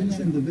is that these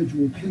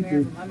individual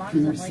people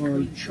who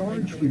are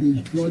charged with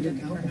these drug and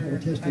alcohol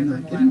tests and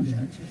not getting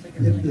them,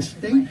 if the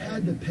state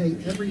had to pay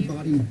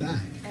everybody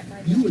back,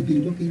 you would be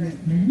looking at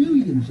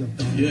millions of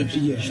dollars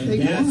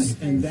statewide.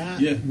 And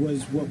that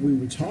was what we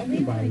were talking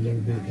about a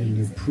little bit in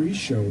the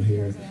pre-show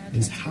here,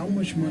 is how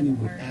much money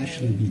would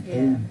actually be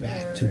owed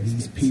back to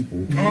these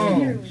people.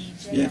 Oh,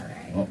 yeah.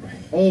 A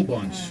whole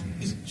bunch.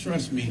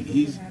 Trust me,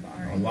 he's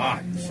a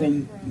lot.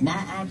 From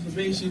my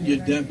observation, you're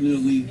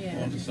definitely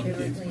onto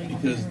something,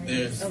 because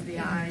there's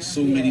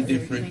so many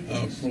different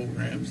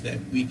programs that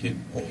we can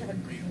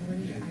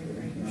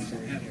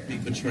have a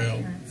big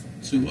betrayal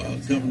to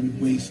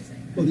government waste.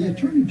 Well, the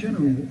Attorney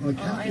General,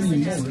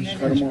 Kathleen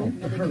Morris, I spoke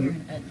to her,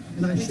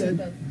 and I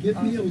said,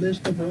 give me a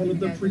list of all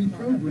of the free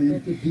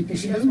programs that people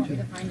can go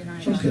to.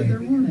 She said there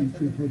weren't any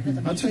free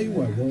programs. I'll tell you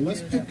what, well, let's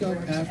pick up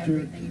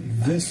after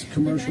this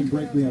commercial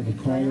break. We have a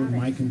caller,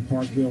 Mike in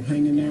Parkville.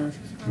 Hang in there.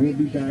 We'll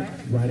be back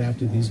right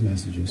after these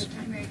messages.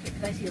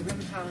 Because I see a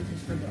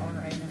rheumatologist for the RA,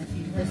 and then I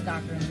see this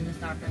doctor, and then this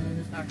doctor, and then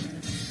this doctor,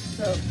 and this.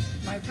 So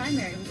my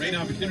primary rain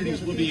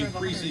opportunities will be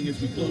increasing as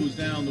we close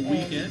down the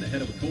weekend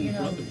ahead of a cold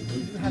front that will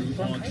move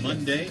through on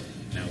Monday.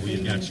 Now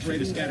we've got straight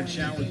to scattered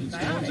showers and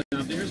storms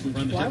out there as we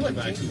run the temperature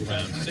back to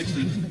around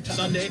 60.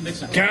 Sunday,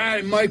 mix of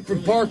God, Mike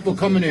from Parkville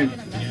coming in.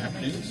 in the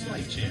afternoon,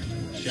 slight chance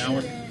of a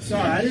shower.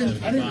 Sorry, I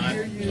didn't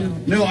hear you.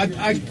 No,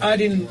 I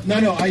didn't.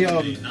 No,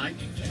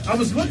 I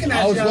was looking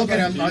at.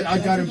 I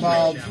got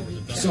involved.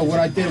 So what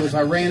I did was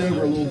I ran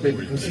over a little bit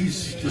because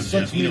he's just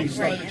such mean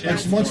stuff.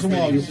 Like once in a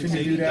while you'll see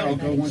me do that. I'll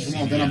go once in a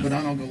while, then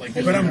I don't go like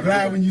this. But I'm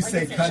glad when you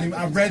say cut him.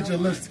 I read your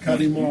lips, cut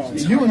him off.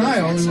 You and I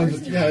only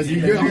ones. Yeah, I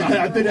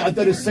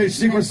thought it's a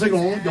secret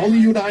signal. Only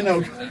you and I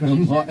know.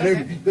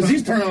 Because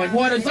he's turning like,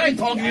 what? I ain't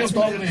talking to you. I'm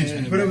talking to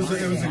him. But it was a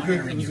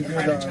good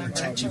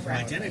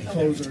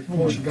closer.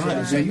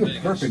 God, you're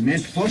perfect,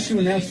 man. Plus you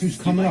announced who's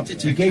coming up.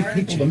 You gave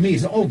people to me.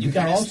 So, you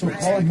got also a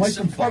caller, Mike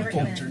from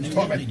Parkville. He's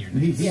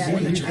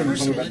going to come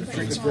back.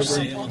 insurance for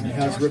sale on the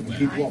Has dark ripped the web.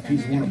 people off.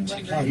 He's one of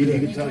them. He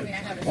can tell you.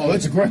 Oh,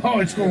 it's a great. Oh,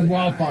 it's going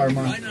wildfire,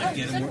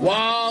 man.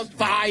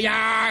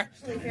 Wildfire!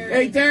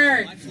 Hey,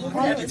 Derek!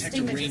 Detect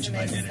a range of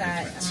identity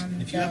threats.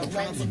 If you have a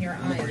problem,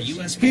 one of our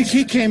U.S.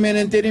 He came in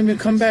and didn't even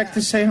come back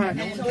to say hi.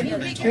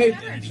 Hey,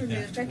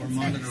 or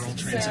monitor all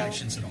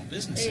transactions at all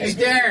businesses. Hey,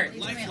 Derek.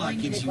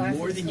 LifeLock gives you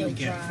more than you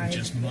get for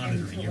just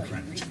monitoring your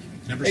credit.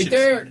 Membership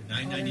Derek.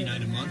 starts at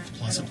 $9.99 a month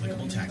plus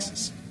applicable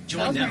taxes.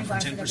 Join now for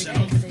 10%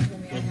 off.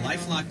 Go to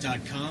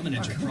lifelock.com and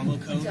enter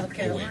promo code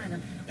AWARE.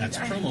 That's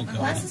promo code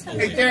AWARE.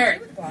 Hey,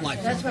 Derek.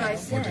 LifeLock.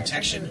 For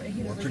detection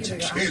or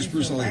protection. Hey, it's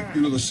Bruce Lee. You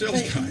know, the sales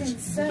guys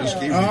just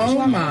gave me Oh,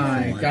 this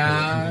my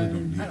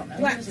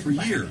God. for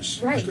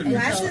years. Right. I couldn't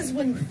Glasses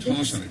when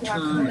toss on a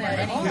turn,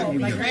 and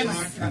get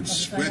hot and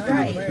sweat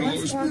under the pillow.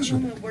 It was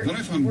miserable. Then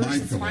I found my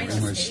pillow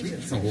and my sleep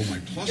pillow, my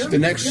plus. The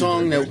next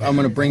song that I'm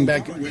going to bring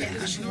back. Wait a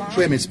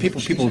minute, it's people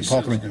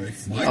talking to me.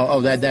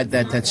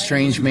 That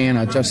strange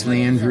man, Justin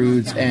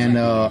Andrews, and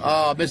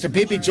Mr.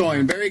 Pee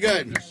joined. Very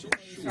good.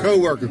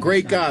 Co-worker,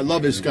 great guy.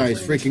 Love this guy. He's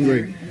freaking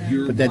great.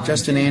 But that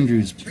Justin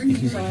Andrews,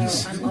 he's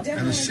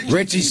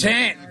Richie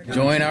Sant.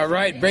 Join, all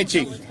right,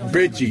 Richie. Yeah.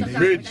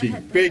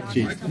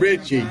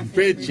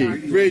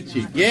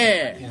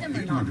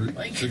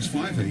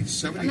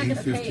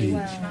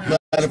 800-658-7815.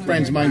 A lot of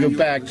friends of mine go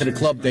back to the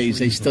club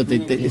days. It's terrific.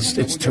 You're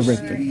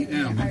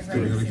going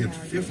to get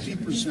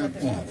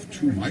 50% off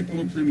to My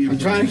Pillow Premium. I'm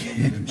trying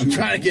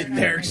to get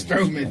Derek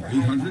Stroman.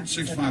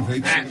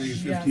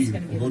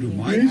 800-658-7815. Or go to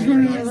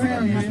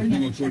mypillow.com. Use the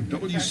promo code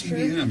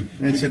WCBM.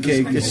 That's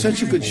okay. It's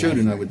such a good show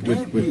tonight with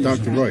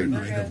Dr. Wright.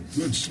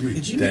 Good sleep.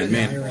 Did you That know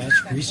man. the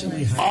IRS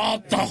recently hired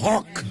Off the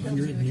hook.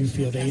 100 new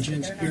field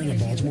agents here in the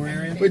Baltimore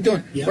area? We're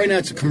doing right now.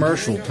 It's a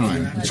commercial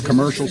time. It's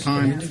commercial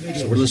time,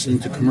 so we're listening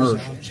to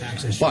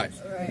commercials. But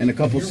in a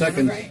couple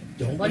seconds,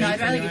 Don't Well, no, wait I'd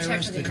for rather the get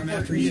checked IRS for to the come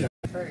after you.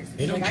 first.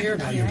 They don't care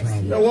about your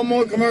problem. no, one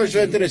more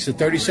commercial after this. A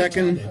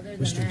 30-second,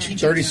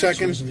 30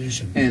 seconds,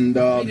 and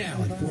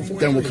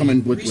then we'll come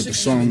in with the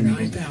song and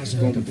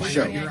go with the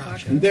show.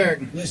 And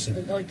Derek, Listen,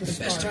 the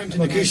best time to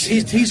look, he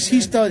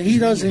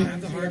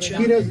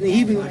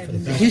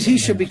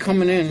should be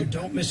coming in.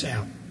 Don't miss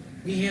out.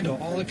 We handle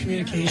all the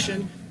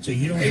communication, so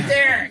you don't Hey, have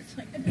Derek.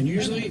 And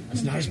usually,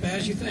 it's not as bad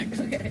as you think.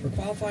 For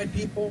qualified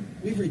people,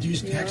 we've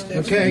reduced tax debt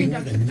Okay. by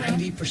more than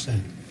 90%.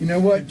 You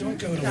know what? Don't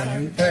go it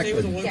alone. Stay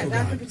with a local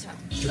guy.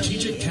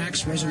 Strategic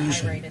Tax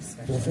Resolution.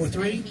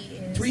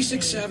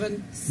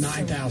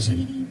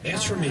 443-367-9000.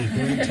 Ask for me,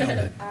 Graham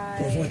Talbot.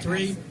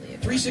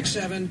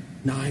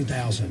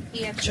 443-367-9000.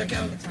 Check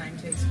out. Time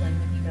to explain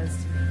what he does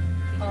to me.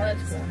 Oh,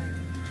 that's cool.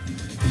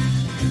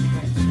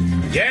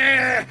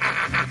 Yeah.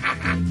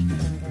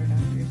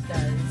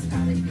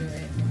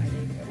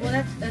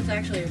 Well, that's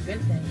actually a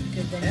good thing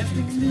because then you can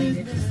explain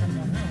it to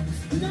someone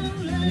else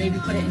and maybe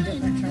put it in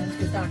different terms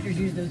because doctors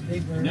use those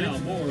big words. Now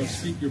more of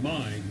Speak Your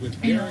Mind with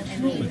And Derek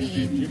he Stroman being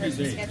and Jimmy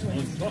person Zane scheduling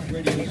on Talk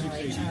Radio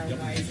 680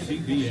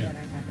 WCBM.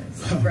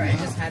 Right, I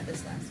just had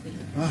this last week.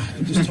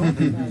 Just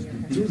talking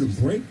through the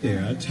break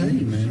there, I tell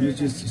you, man, there's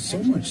just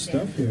so much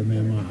stuff here,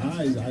 man. My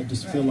eyes, I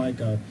just feel like,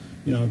 I've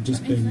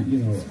just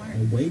been,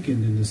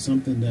 awakened into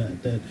something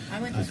that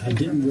I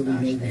didn't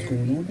really know was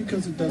going on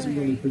because it doesn't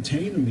really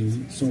pertain to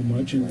me so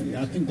much. And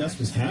I think that's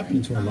what's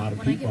happening to a lot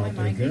of people out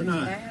there. If they're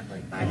not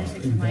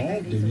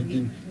involved in it,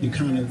 and you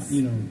kind of,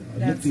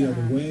 look the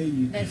other way.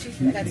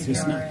 It's not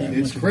that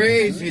It's much.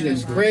 crazy.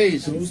 It's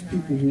crazy. Those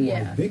people who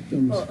are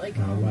victims, like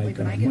Mike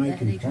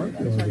and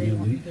Parker,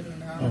 evidently,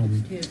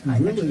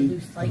 really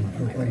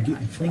are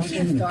getting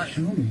firsthand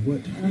account of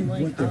what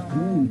their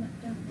own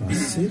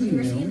city,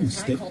 their own This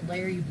guy state. called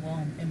Larry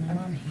Blum, and my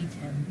mom hates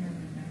him.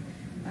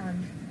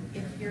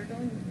 If you're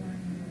going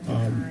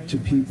To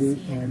people,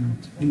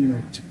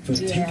 for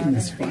taking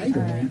this fight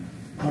on,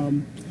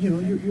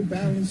 you're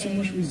battling so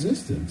much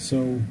resistance.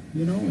 So,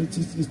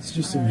 it's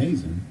just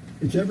amazing.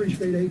 It's every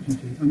state agency.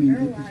 I mean,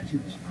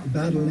 it's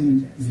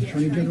battling the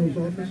Attorney General's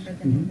office,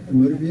 the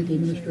Motor Vehicle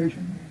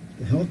Administration,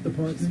 the Health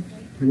Department,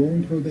 parole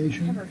and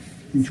probation,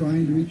 and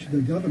trying to reach the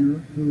governor,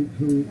 who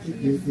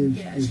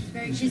is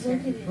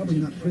probably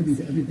not privy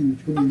to everything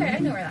that's going on. Okay, I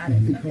know where that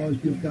is. Because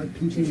you've got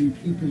people in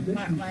key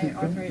positions that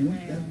don't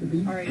want that to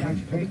be public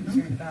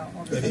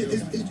knowledge.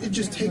 It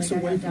just takes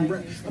away from.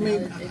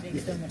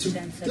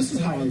 This is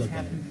how I look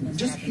at it.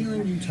 Just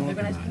hearing you talk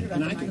about it,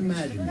 and I can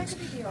imagine this.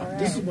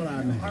 This is what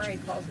I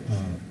imagine.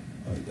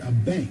 A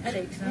bank,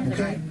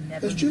 okay,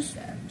 that's just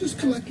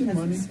collecting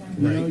money.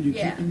 You're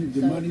keeping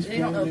the money's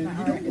flowing in.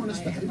 You don't want to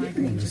stop. You don't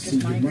want to see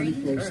your money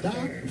flow stop.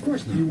 Of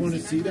course not. You want to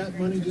see that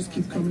money just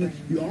keep coming in.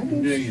 You almost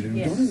don't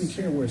even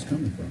care where it's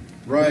coming from.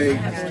 Right.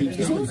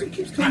 As long as it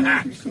keeps coming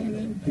in,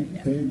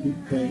 people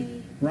pay.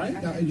 Right?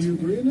 Do you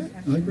agree on that?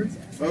 I agree.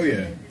 Oh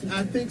yeah.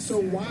 I think so.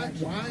 Why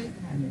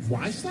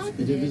stop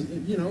it?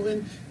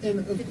 And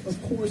of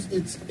course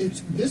it's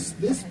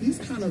these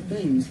kind of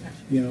things.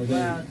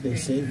 They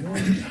say, well,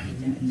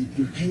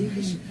 you pay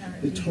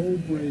the toll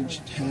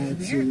bridge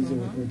taxes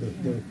or the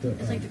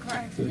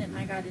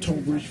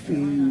toll bridge fee.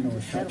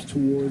 It helps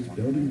towards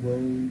building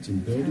roads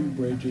and building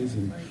bridges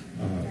and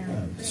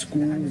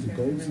schools, it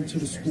goes into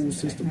the school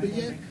system, but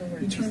yet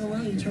you turn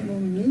around, you turn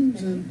on the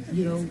news, and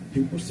you know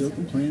people are still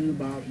complaining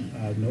about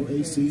no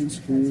AC in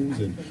schools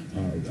and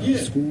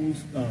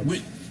schools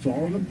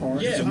falling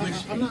apart. Yeah, so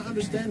I'm not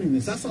understanding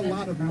this. That's a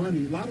lot of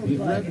money, a lot of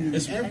revenue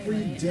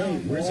every day.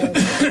 Which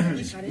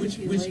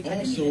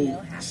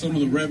also some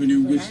of the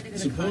revenue which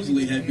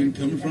supposedly had been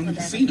coming from the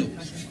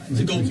casinos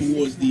to go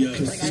towards the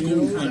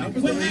school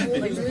funding. What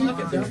happened?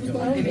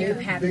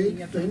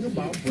 Big thing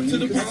about To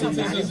the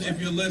politicians, if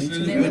you're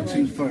listening, what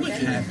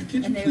happened?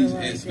 Could you please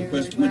answer the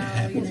question? What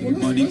happened to the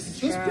money? Let's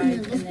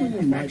bring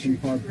in Mike and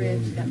Park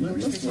Road.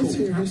 Let's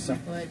hear his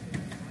side.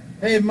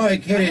 Hey,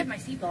 Mike, hit I it. had my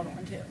seatbelt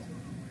on too.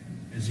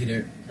 Is he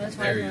there? That's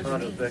why There he I is.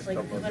 was like,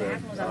 what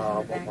happened was I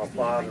was in the back seat.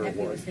 My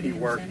nephew was sitting in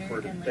the center,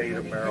 for the and state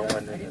of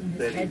Maryland and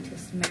the city,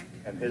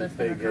 and his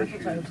big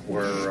issues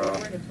were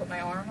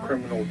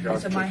criminal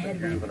justice and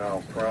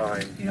juvenile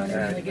crime,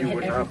 and you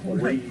would not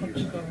believe the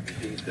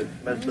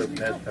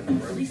dismissiveness and the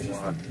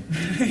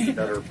roadblocks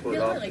that are put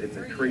up in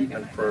the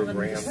treatment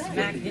programs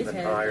with even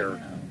higher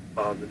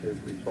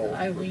positive results.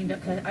 I leaned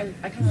up, I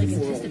kind of like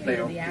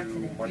anticipated the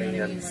accident. Money You know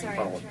what I and mean? Sorry.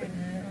 politics.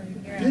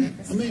 Yeah,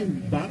 I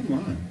mean, bottom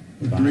line.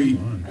 Agreed.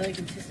 I like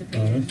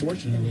anticipated.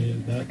 Unfortunately,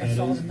 that is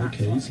the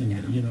case, and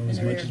you know, as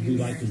much as we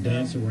like to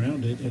dance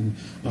around it, and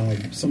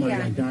somebody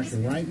like Dr.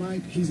 Wright,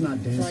 Mike, he's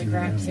not dancing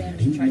around it.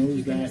 He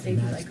knows that, and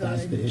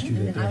that's the issue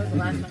that they're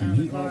having with him.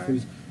 He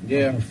offers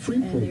a free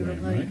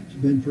program, right? It's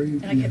been free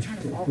for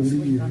 40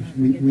 years.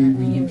 We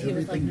do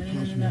everything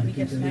possible He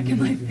kept smacking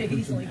my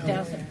face, like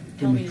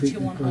telling me to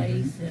chew on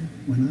ice. And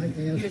when I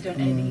he was asked doing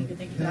anything you could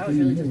think of. I was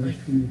really just like,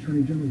 from the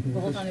Attorney General's the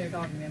whole office time they were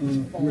talking to me, I was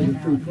where the falling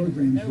free out.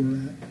 programs were at,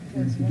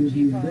 and to give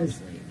me this,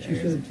 she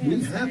said,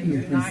 we have no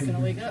You're free not going to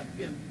programs. wake up.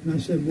 And I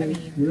said, well,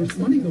 where's the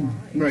money going?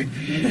 Right. I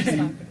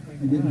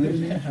didn't get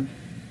an answer.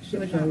 So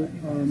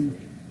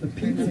the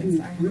people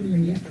who really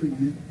need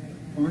treatment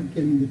aren't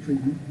getting the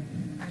treatment.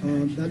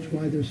 That's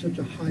why there's such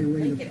a high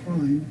rate of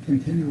crime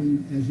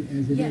continuing as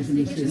it is in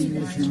the city, in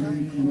the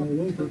county, and all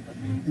over.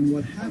 And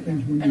what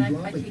happens when you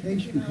drop a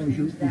case because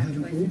you have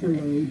an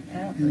overload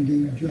and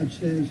the judge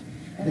says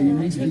they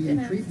need to be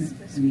in treatment,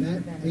 and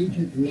that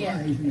agent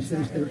lies and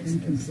says they're in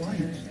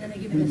compliance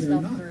when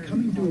they're not.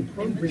 Coming to a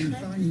program,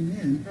 signing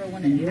in,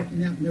 and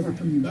walking out, never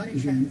coming back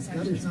again,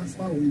 that is not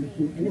following the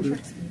court order.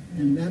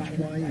 And that's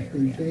why if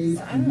they gave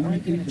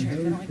immunity to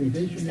those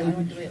probation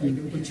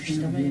agents,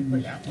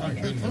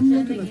 I'm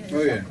looking at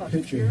a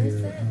picture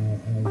here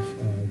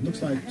of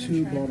looks like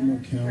 2 Baltimore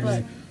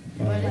County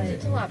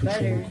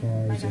patrol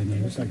cars, and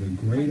it looks like a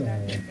great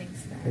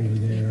over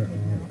there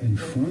in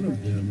front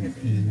of them.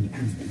 And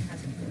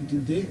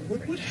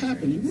what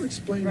happened? You were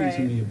explaining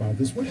to me about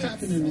this. What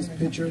happened in this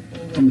picture?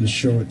 I'm going to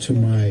show it to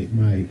my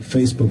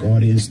Facebook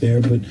audience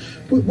there. But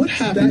what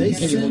happened? They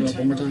sent.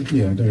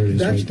 Yeah, there it is.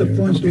 That's right the there.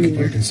 front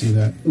door. I can see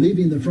that.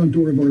 Leaving the front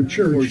door of our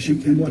church.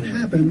 And what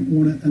happened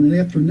on an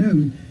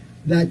afternoon,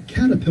 that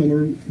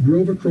Caterpillar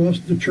drove across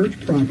the church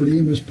property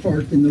and was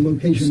parked in the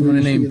location.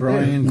 Someone named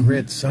Brian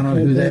Gritz. I don't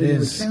know who that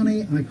is.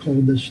 County. I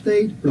called the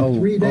state for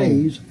 3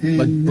 days. And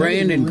but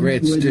Brandon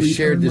Gritz just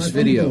shared this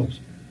video.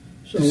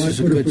 So I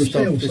put a for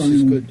sale This sign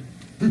is on good.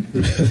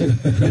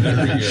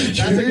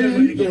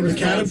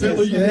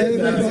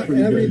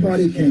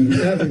 Everybody came.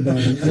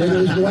 Everybody. There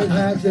was white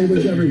hats. There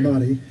was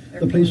everybody.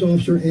 The police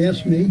officer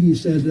asked me. He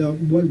said,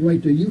 "What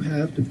right do you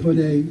have to put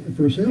a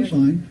for sale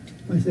sign?"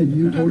 I said,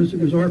 "You told us it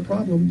was our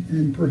problem,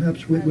 and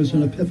perhaps it was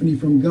an epiphany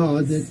from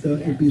God that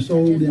it be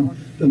sold and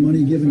the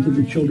money given to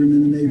the children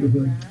in the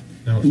neighborhood."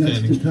 And that's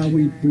just how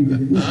we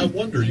did it. I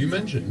wonder, you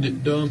mentioned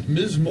it,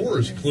 Ms.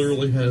 Morris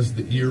clearly has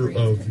the ear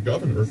of the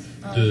governor.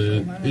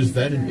 Is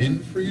that an in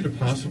for you to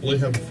possibly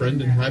have a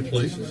friend in high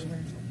places?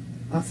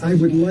 I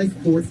would like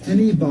for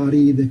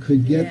anybody that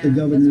could get the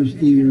governor's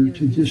ear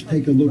to just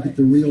take a look at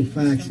the real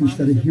facts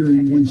instead of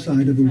hearing one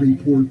side of a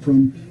report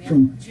from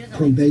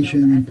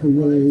probation and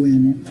parole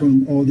and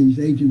from all these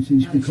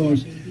agencies,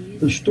 because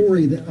the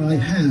story that I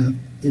have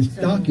is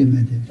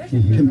documented,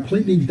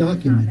 completely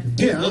documented.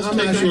 Yeah, I'm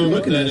actually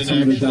looking at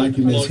some of the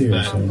documents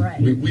here. So.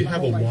 We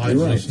have a wide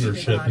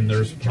listenership, and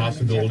there's a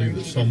possibility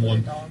that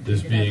someone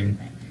is being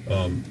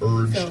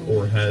urged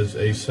or has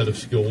a set of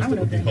skills that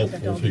would be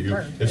helpful to you.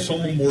 If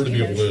someone were to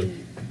be able to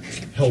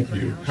help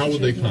you, how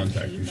would they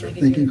contact you, sir?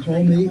 They can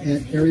call me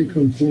at area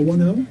code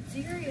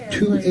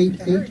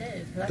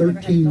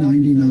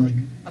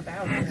 410-288-1399.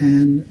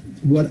 And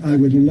what I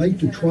would like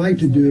to try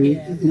to do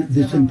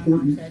that's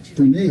important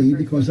for me,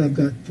 because I've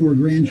got 4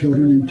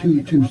 grandchildren and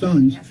two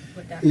sons,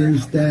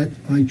 is that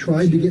I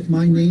tried to get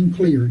my name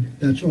cleared.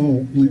 That's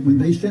all. When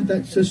they sent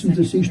that cease and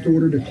desist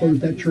order to close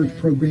that church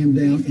program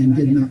down and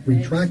did not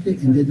retract it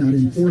and did not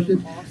enforce it,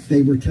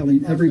 they were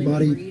telling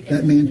everybody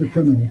that man's a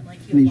criminal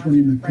and he's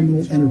running a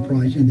criminal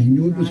enterprise, and they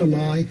knew it was a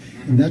lie,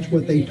 and that's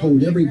what they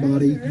told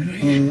everybody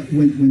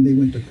when they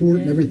went to court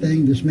and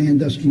everything. This man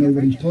doesn't know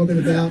what he's talking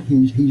about.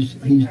 He's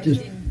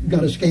just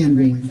got a scan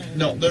going.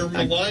 No, they're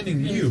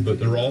maligning you, but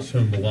they're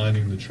also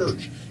maligning the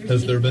church.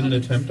 Has there been an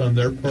attempt on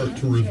their part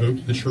to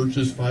revoke the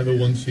church's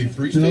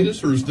 501c3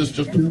 status, or is this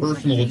just a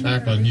personal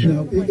attack on you?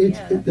 No,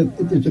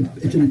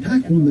 it's an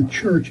attack on the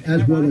church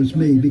as well as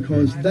me,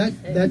 because that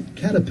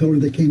caterpillar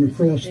that came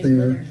across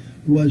there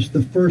was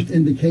the first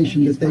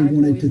indication that they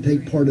wanted to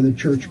take part of the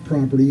church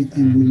property,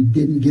 and we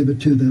didn't give it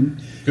to them.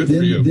 Good for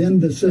you. Then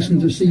the cease and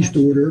desist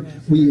order,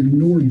 we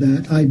ignored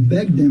that. I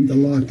begged them to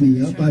lock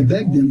me up. I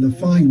begged them to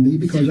fine me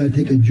because I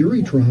take a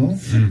jury trial,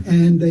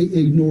 and they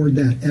ignored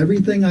that.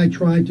 Everything I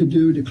tried to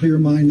do to clear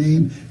my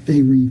name,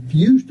 they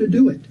refused to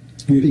do it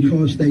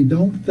because they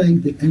don't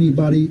think that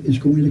anybody is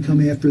going to come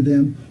after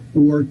them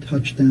or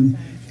touch them.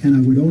 And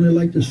I would only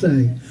like to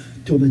say,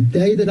 till the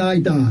day that I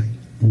die,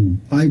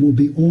 I will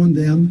be on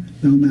them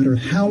no matter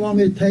how long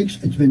it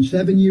takes. It's been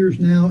 7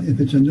 years now. If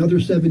it's another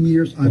 7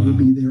 years, I will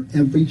be there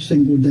every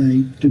single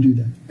day to do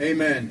that.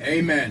 Amen.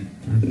 Amen.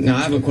 Now,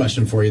 I have a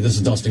question for you. This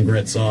is Dustin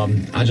Gritz.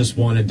 I just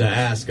wanted to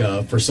ask,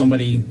 for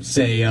somebody,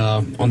 say,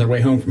 on their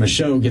way home from a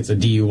show gets a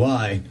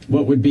DUI,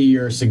 what would be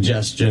your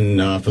suggestion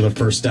for the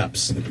first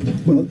steps?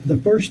 Well, the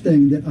first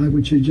thing that I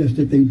would suggest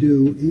that they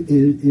do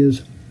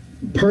is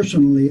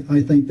personally,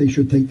 I think they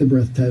should take the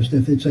breath test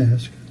if it's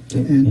asked.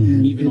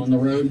 And even on the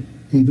road?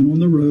 Even on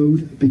the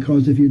road,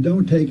 because if you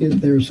don't take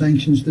it, there are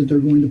sanctions that they're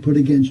going to put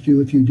against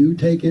you. If you do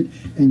take it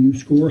and you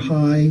score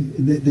high,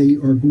 they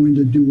are going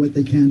to do what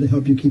they can to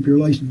help you keep your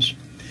license.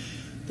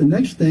 The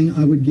next thing,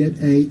 I would get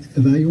a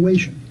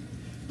evaluation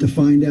to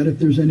find out if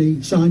there's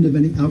any sign of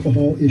any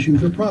alcohol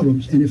issues or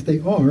problems. And if they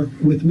are,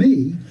 with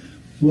me,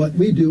 what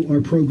we do,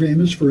 our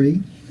program is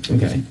free.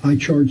 Okay. I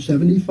charge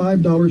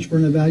 $75 for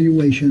an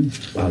evaluation.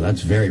 Wow,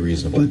 that's very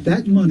reasonable. But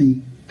that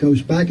money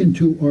goes back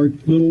into our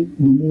little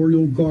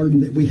memorial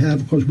garden that we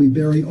have because we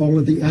bury all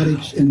of the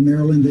addicts in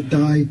Maryland that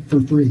die for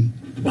free.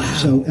 Wow.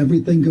 So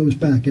everything goes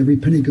back. Every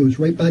penny goes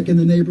right back in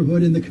the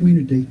neighborhood, in the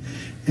community.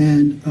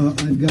 And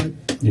I've got...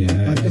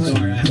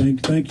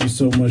 Thank you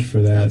so much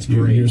for that.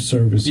 Your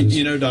services.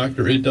 You know,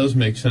 Doctor, it does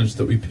make sense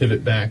that we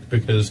pivot back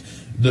because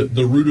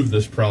the root of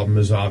this problem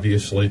is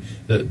obviously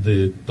that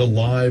the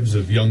lives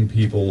of young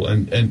people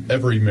and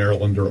every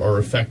Marylander are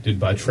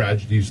affected by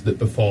tragedies that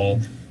befall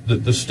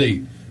the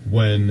state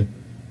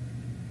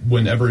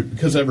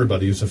because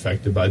everybody is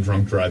affected by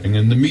drunk driving,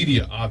 and the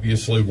media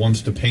obviously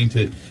wants to paint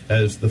it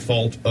as the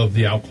fault of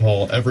the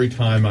alcohol. Every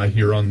time I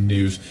hear on the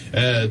news,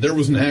 there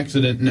was an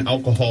accident and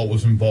alcohol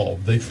was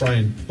involved, they try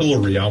and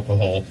pillory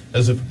alcohol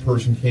as if a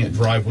person can't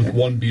drive with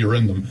one beer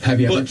in them.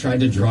 Have you ever tried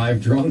to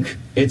drive drunk?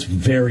 It's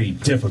very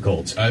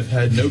difficult. I've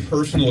had no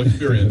personal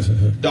experience.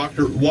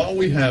 Doctor, while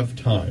we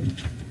have time,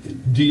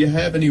 do you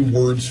have any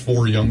words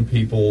for young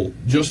people,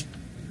 just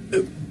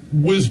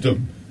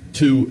wisdom,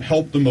 to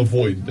help them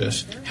avoid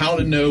this? How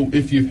to know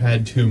if you've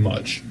had too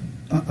much,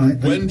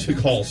 when to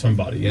call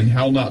somebody, and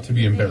how not to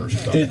be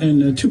embarrassed about it.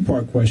 And a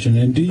two-part question.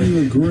 And do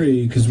you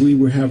agree, because we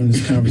were having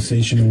this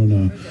conversation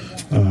on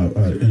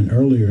an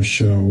earlier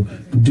show,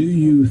 do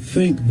you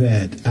think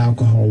that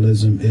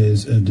alcoholism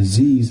is a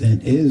disease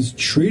and is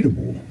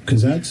treatable?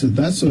 Because that's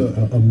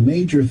a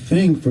major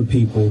thing for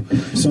people.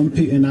 Some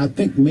people, and I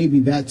think maybe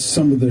that's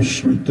some of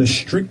the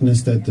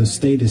strictness that the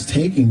state is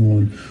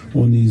taking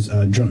on these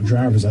drunk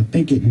drivers. I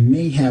think it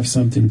may have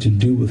something to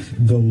do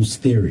with those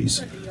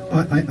theories.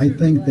 I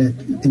think that,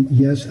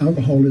 yes,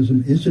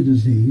 alcoholism is a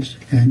disease,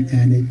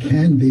 and it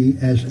can be,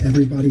 as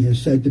everybody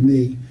has said to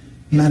me,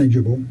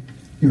 manageable.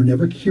 You're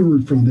never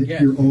cured from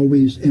it. You're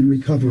always in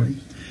recovery.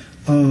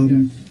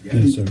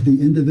 The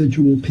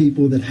individual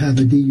people that have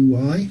a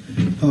DUI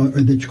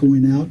or that's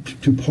going out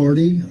to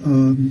party,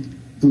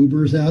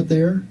 Uber's out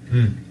there.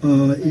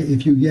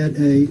 If you get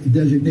a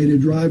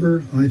designated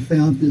driver, I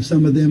found that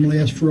some of them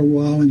last for a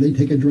while and they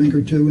take a drink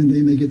or two and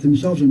they may get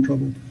themselves in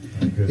trouble.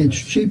 It's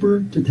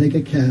cheaper to take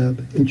a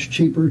cab. It's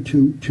cheaper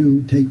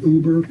to take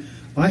Uber.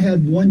 I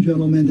had one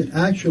gentleman that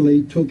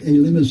actually took a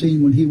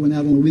limousine when he went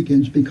out on the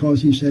weekends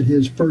because he said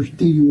his first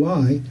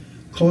DUI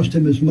cost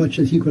him as much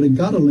as he could have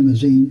got a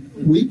limousine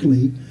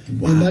weekly,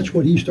 and that's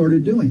what he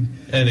started doing.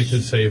 And it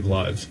could save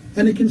lives.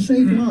 And it can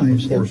save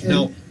lives. Of course.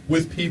 Now,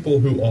 with people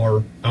who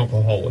are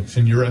alcoholics,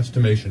 in your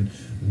estimation,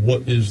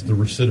 what is the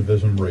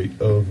recidivism rate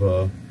of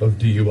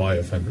DUI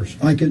offenders?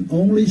 I can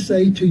only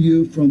say to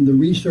you from the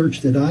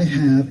research that I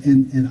have,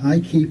 and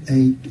I keep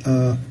a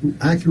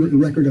accurate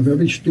record of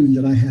every student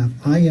that I have.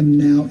 I am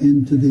now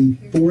into the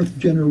 4th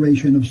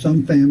generation of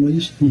some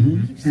families,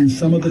 and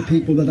some of the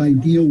people that I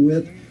deal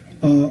with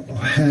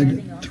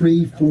had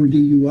 3, 4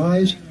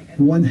 DUIs.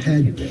 One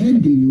had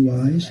 10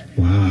 DUIs.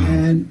 Wow.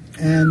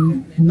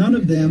 And none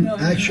of them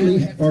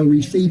actually are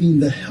receiving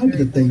the help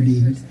that they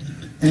need.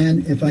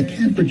 And if I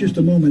can for just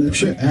a moment,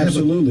 sure,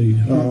 absolutely.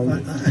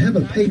 I have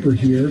a paper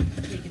here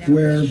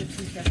where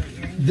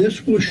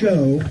this will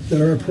show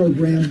that our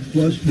program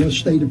was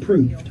state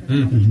approved.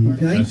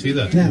 Okay? I see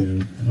that.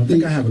 Now, I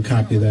think I have a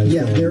copy of that as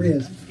well. Yeah, there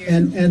is.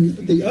 And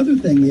the other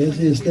thing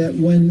is that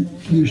when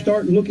you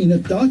start looking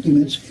at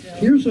documents,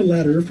 here's a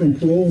letter from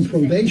Parole and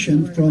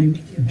Probation from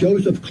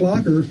Joseph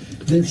Clocker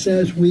that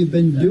says we've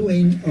been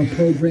doing a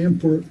program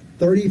for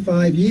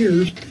 35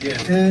 years,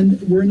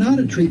 and we're not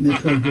a treatment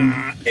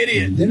program.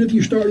 Idiot. Then if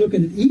you start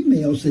looking at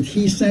emails that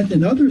he sent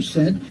and others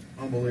sent,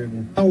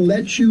 unbelievable. I'll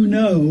let you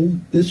know,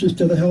 this is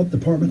to the health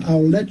department,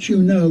 I'll let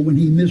you know when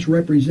he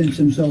misrepresents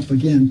himself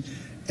again.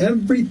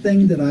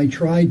 Everything that I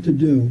tried to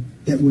do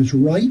that was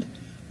right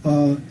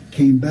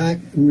came back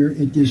where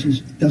it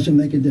just doesn't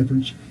make a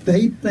difference.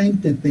 They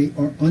think that they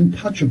are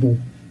untouchable,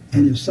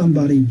 and if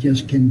somebody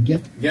just can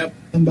get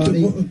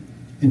somebody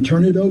and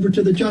turn it over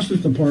to the Justice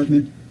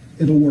Department,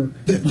 it'll work.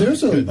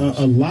 There's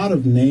a lot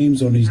of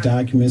names on these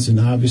documents, and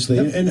obviously,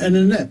 and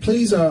Annette,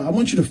 please, I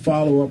want you to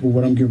follow up with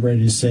what I'm getting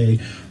ready to say,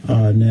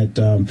 Annette.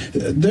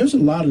 There's a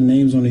lot of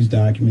names on these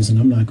documents, and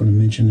I'm not going to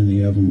mention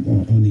any of them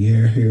on the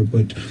air here,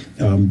 but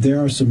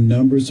there are some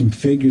numbers, some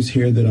figures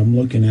here that I'm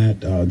looking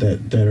at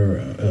that are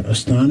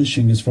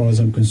astonishing as far as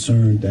I'm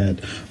concerned, that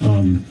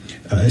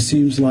it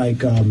seems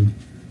like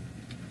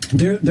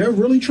they're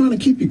really trying to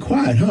keep you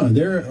quiet, huh?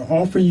 They're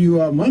offering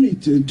you money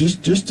to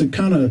just to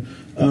kind of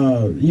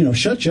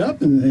shut you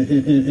up and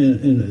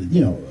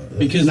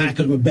because lack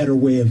of a better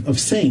way of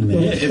saying that.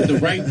 Yeah, if the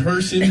right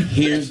person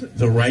hears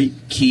the right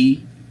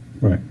key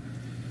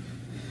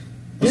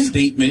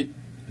statement,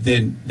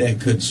 then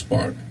that could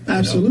spark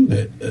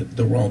absolutely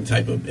the wrong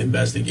type of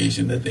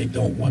investigation that they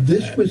don't want.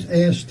 This was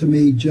asked to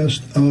me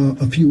just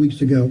a few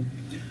weeks ago.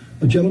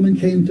 A gentleman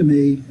came to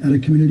me at a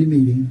community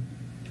meeting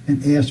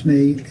and asked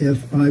me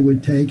if I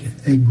would take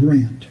a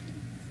grant,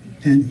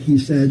 and he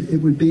said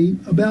it would be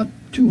about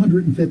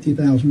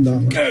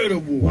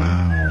 $250,000.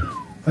 Wow!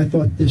 I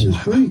thought, this is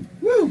great.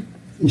 Woo!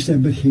 He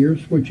said, but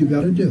here's what you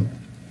got to do.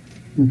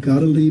 You've got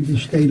to leave the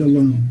state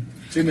alone.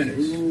 2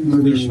 minutes.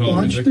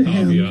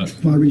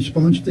 My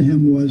response to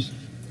him was,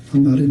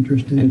 I'm not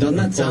interested. And doesn't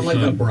that sound like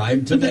a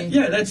bribe to me?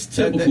 Yeah, that's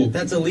typical.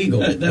 That's illegal.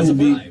 That's a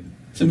bribe.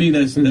 To me,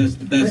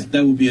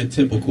 that would be a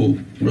typical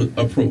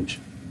approach.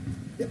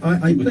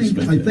 I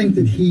think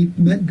that he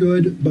meant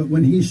good, but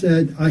when he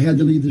said I had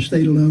to leave the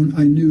state alone,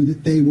 I knew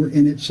that they were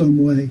in it some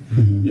way.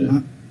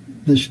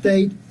 The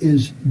state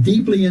is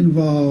deeply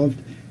involved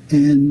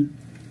in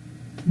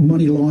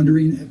money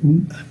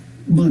laundering.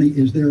 Money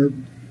is their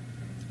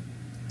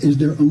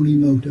only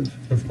motive.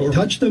 Of course.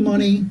 Touch the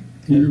money,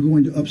 and you're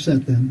going to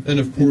upset them.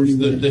 And of course,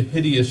 the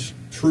hideous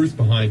truth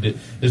behind it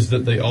is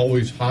that they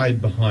always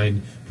hide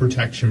behind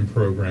protection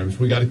programs.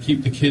 We got to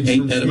keep the kids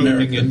from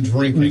smoking and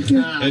drinking. Ain't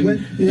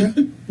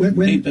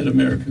that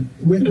American?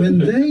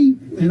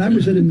 When I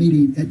was at a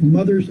meeting at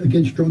Mothers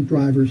Against Drunk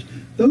Drivers,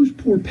 those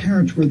poor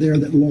parents were there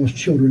that lost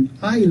children.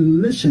 I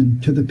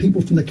listened to the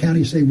people from the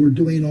county say, we're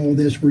doing all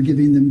this, we're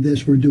giving them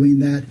this, we're doing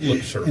that.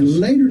 And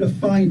later to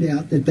find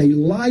out that they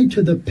lied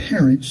to the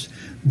parents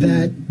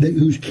that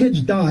whose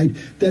kids died,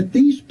 that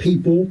these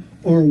people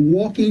are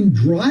walking,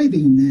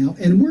 driving now,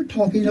 and we're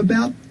talking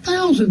about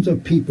thousands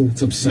of people.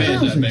 It's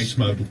absurd. That makes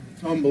my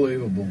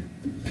unbelievable.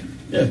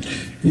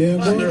 Yeah.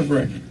 What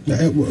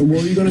were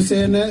you going to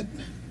say, Annette?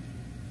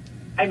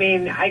 I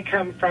mean, I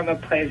come from a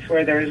place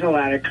where there's a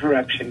lot of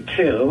corruption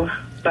too,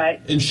 but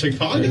in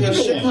Chicago,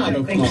 Get out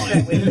of here.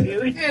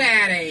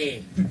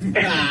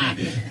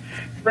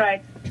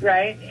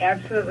 Right,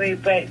 absolutely.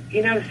 But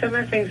some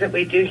of the things that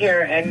we do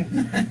here, and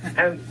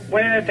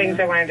one of the things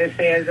I wanted to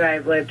say is that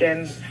I've lived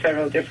in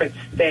several different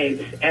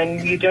states,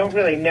 and you don't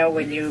really know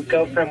when you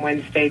go from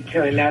one state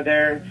to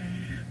another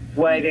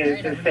what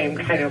is the same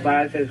kind of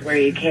laws as where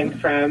you came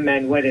from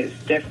and what is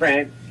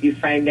different. You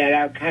find that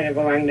out kind of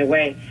along the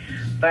way.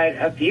 But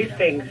a few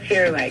things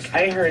here, like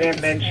I heard him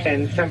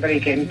mention somebody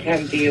getting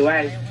 10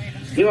 DUIs.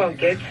 You won't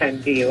get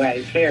 10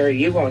 DUIs here.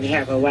 You won't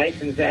have a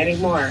license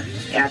anymore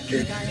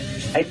after.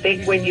 I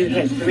think when you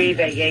hit 3,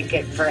 they yank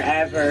it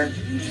forever,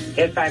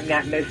 if I'm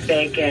not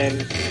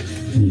mistaken.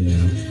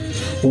 Yeah.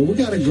 Well, we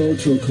got to go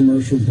to a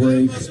commercial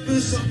break.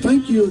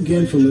 Thank you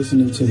again for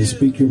listening to the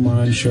Speak Your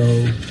Mind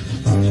show.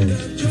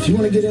 If you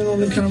want to get in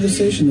on the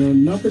conversation, the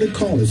number to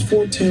call is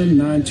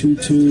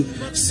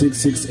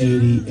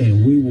 410-922-6680,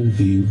 and we will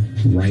be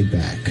right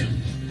back.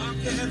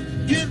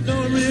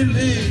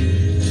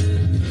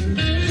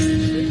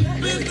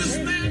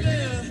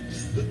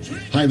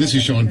 Hi, this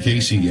is Sean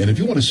Casey, and if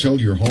you want to sell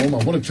your home,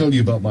 I want to tell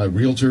you about my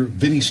realtor,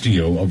 Vinny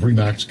Stio of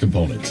RE/MAX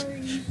Components.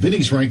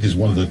 Vinny's ranked as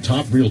one of the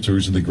top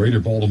realtors in the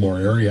greater Baltimore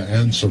area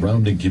and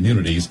surrounding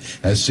communities,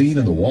 as seen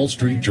in the Wall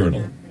Street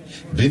Journal.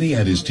 Vinny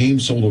and his team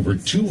sold over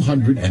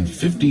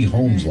 250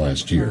 homes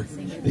last year.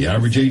 The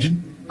average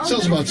agent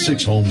sells about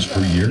 6 homes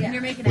per year.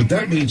 What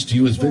that means to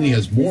you is Vinny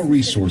has more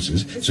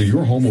resources, so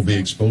your home will be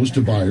exposed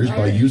to buyers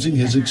by using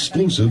his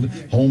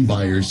exclusive home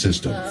buyer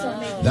system.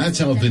 That's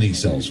how Vinny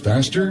sells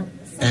faster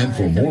and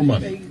for more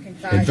money.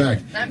 In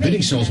fact,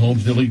 Vinny sells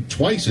homes nearly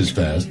twice as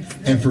fast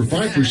and for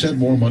 5%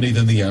 more money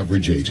than the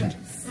average agent.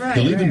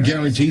 He'll even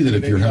guarantee that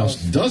if your house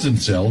doesn't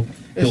sell,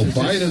 he'll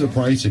buy it at a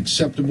price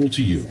acceptable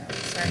to you.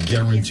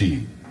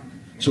 Guaranteed.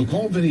 So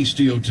call Vinny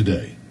Stio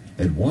today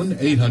at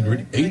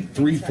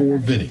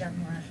 1-800-834-VINNY.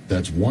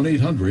 That's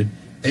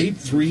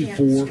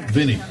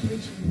 1-800-834-VINNY.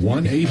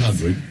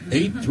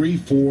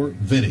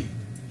 1-800-834-VINNY.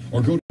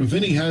 Or go to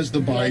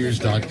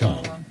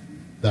VinnyHasTheBuyers.com.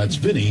 That's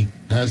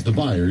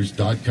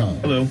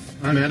VinnyHasTheBuyers.com. Hello,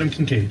 I'm Adam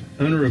Kincaid,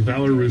 owner of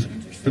Valor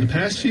Roofing. For the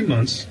past few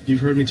months,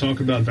 you've heard me talk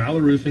about Valor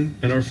Roofing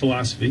and our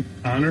philosophy: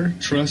 honor,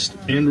 trust,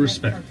 and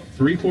respect.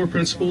 3 core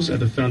principles at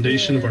the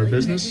foundation of our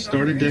business,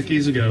 started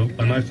decades ago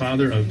by my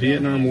father, a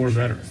Vietnam War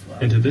veteran,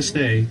 and to this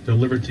day,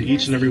 delivered to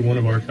each and every one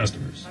of our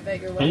customers.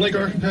 Unlike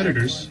our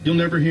competitors, you'll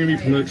never hear me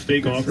promote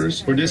fake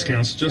offers or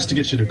discounts just to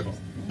get you to call.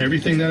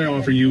 Everything that I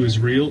offer you is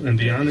real and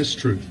the honest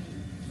truth.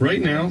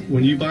 Right now,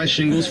 when you buy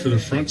shingles for the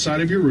front side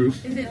of your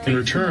roof, in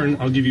return,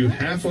 I'll give you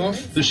half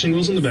off the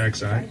shingles on the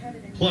backside,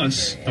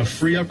 plus a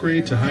free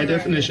upgrade to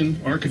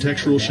high-definition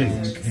architectural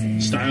shingles,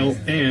 style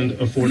and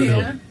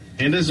affordability.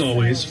 And as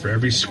always, for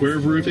every square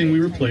of roofing we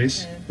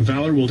replace,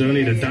 Valor will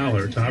donate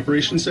 $1 to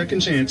Operation Second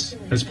Chance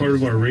as part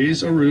of our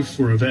Raise a Roof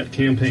for a Vet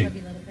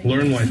campaign.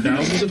 Learn why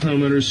thousands of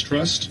homeowners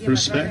trust,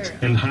 respect,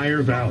 and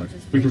hire Valor.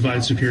 We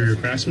provide superior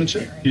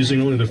craftsmanship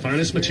using only the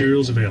finest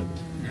materials available.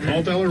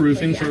 Call Valor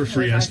Roofing for a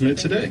free estimate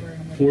today.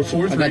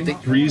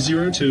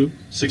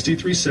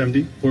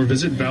 443-302-6370 or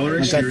visit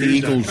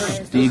ValorExteriors.com.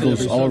 The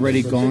Eagles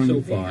already gone.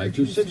 To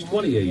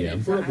 6:20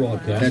 a.m. for a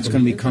broadcast. That's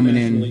going to be coming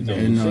in,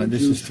 and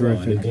this is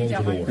terrific.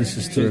 This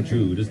is terrific.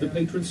 Jude is the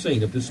patron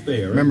saint of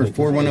despair. Remember,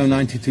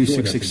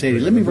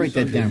 410-922-6680. Let me write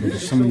that down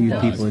because some of you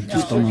people that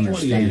just don't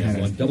understand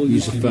how to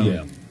use a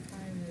phone.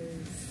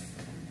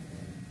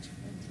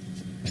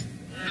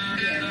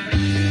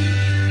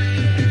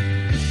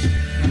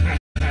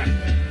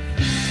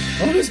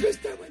 Oh, this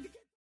missed that one.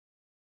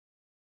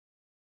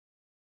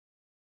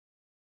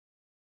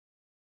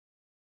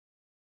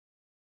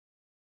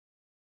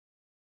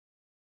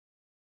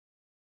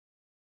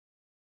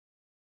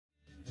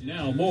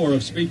 Now more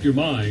of Speak Your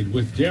Mind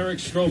with Derek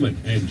Stroman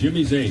and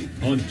Jimmy Zane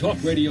on Talk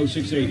Radio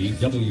 680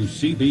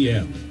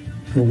 WCBM.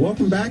 Well,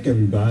 welcome back,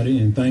 everybody,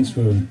 and thanks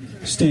for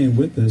staying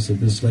with us at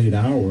this late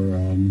hour.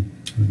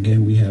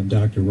 Again, we have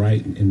Dr.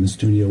 Wright in the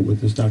studio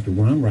with us, Dr.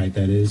 Ron Wright,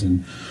 that is.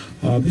 And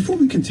before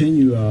we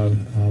continue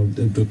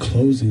the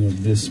closing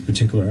of this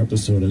particular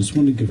episode, I just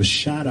want to give a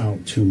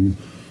shout-out to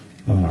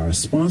our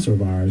sponsor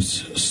of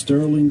ours,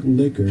 Sterling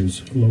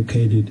Liquors,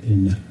 located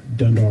in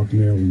Dundalk,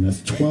 Maryland.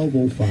 That's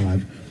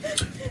 1205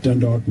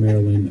 Dundalk,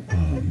 Maryland,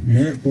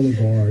 Merritt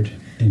Boulevard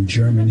and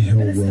German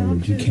Hill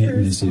Road. You can't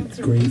miss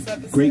it.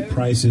 Great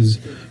prices,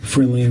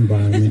 friendly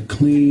environment,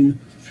 clean,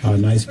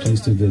 nice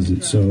place to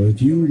visit. So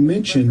if you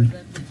mention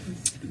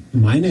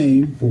my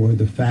name or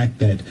the fact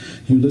that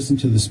you listen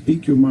to the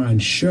Speak Your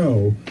Mind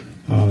show,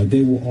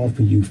 they will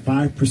offer you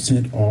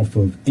 5% off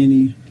of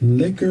any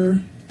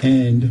liquor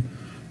and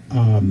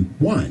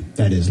wine.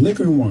 That is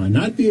liquor and wine,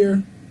 not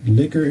beer,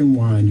 liquor and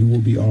wine. You will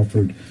be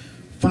offered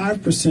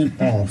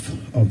 5% off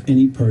of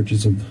any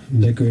purchase of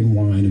liquor and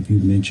wine if you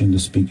mention the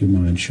Speak Your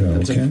Mind show.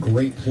 That's a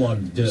great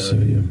plug. So,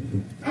 yeah.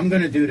 I'm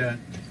going to do that.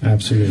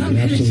 Absolutely,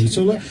 absolutely.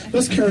 So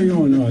let's carry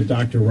on,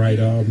 Dr. Wright.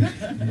 I'd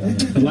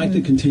like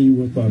to continue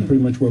with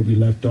pretty much where we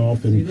left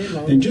off,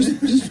 and just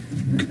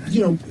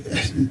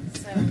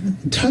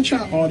touch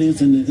our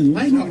audience and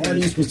enlighten our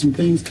audience with some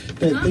things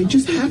that they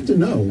just have to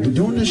know.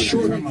 During this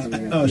short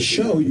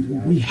show,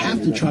 we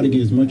have to try to get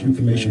as much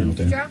information out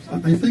there.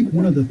 I think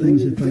one of the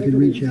things, if I could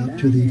reach out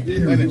to the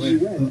parents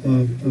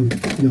of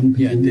young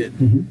people,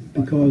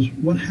 because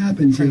what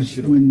happens is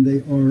when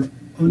they are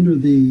under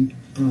the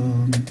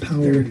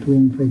power of parole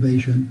and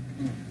probation,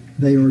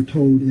 they are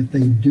told if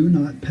they do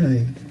not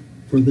pay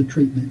for the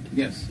treatment,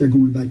 they're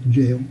going back to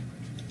jail.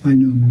 I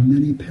know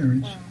many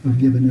parents have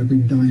given every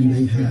dime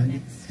they had,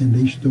 and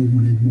they still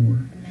wanted more.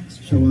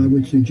 So I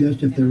would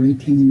suggest if they're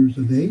 18 years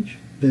of age,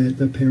 that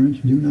the parents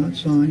do not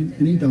sign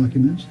any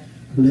documents.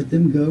 Let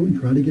them go and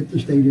try to get the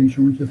state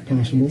insurance if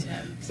possible.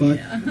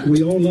 But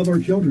we all love our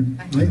children.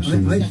 I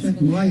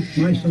sent my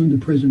son to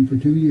prison for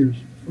 2 years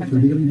for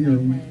dealing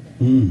heroin.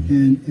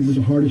 And it was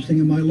the hardest thing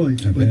in my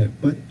life.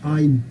 But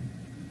I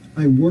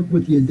work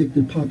with the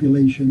addicted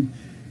population,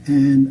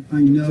 and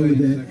I know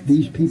that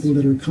these people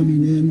that are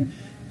coming in,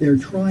 they're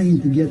trying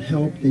to get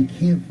help. They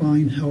can't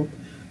find help.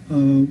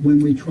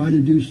 When we try to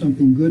do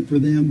something good for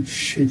them,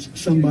 it's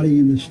somebody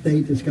in the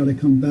state that's got to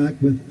come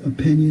back with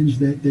opinions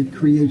that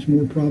creates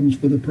more problems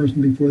for the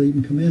person before they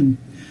even come in.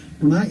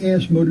 When I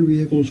asked motor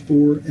vehicles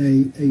for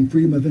a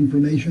freedom of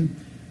information,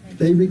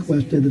 they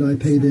requested that I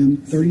pay them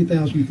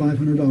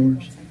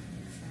 $30,500.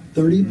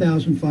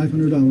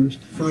 $30,500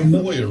 for a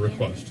FOIA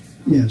request.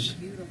 Yes,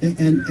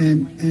 and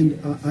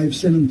I've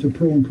sent them to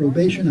parole and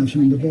probation. I've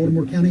sent them to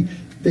Baltimore County.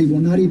 They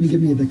will not even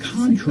give me the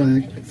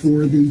contract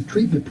for the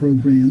treatment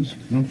programs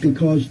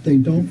because they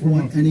don't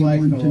want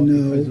anyone to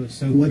know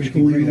what's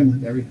going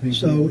on.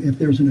 So if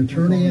there's an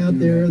attorney out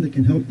there that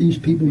can help these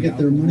people get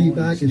their money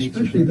back,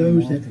 especially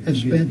those that have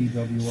spent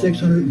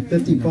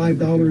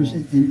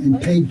 $655 in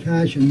paid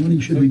cash and money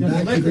should be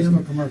back to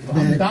them,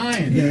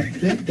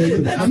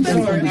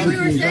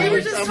 they were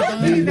just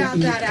talking about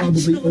that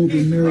probably over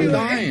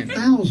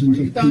thousands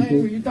of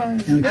people,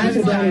 and a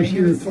couple dollars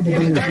here, a couple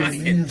dollars there,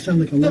 may not sound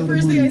like a lot of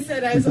money.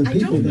 but for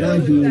people that I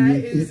deal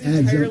with, it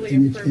adds up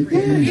and it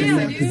means a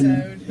lot to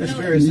them.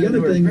 And the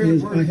other thing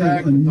is I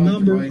have a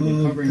number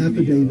of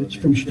affidavits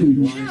from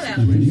students.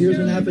 And here's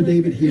an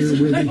affidavit here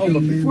where this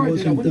young man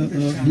wasn't,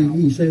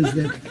 he says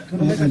that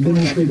I've been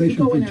on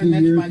probation for 2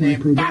 years. My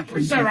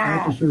probation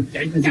officer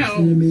has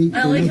extended me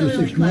for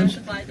another 6 months.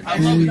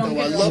 And he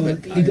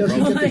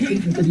doesn't get the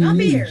treatment that he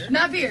needs.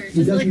 Not beer.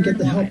 He doesn't get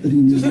the help that he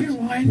needs.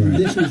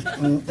 This is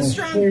a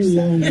whole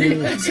long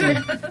list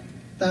of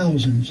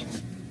thousands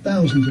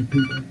of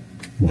people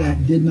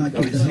that did not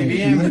get the help.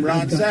 BM,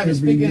 Ron Savage,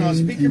 speak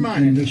your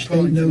mind. And the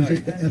state knows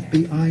it, the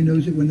FBI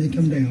knows it when they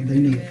come down. They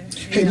know it.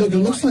 Hey, look, it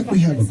looks like we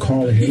have a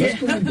caller here. Let's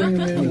go ahead and bring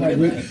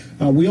him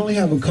in. We only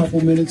have a couple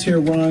minutes here,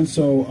 Ron.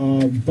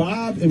 So,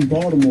 Bob in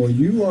Baltimore,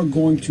 you are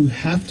going to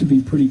have to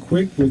be pretty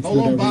quick with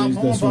whatever it is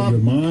that's on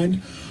your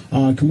mind.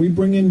 Can we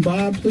bring in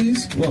Bob,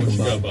 please? Welcome,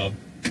 Bob.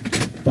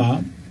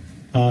 Bob.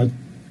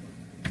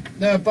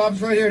 No,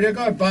 Bob's right here. There,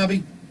 go ahead,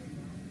 Bobby.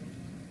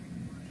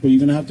 Well, you're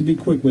going to have to be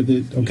quick with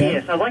it, okay?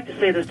 Yes, I'd like to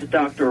say this to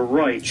Dr.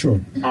 Wright. Sure.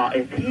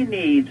 If he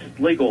needs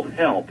legal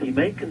help, he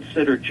may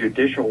consider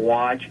Judicial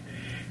Watch.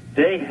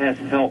 They have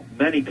helped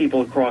many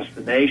people across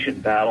the nation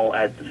battle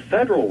at the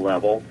federal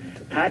level.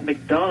 Pat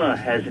McDonough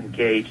has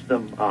engaged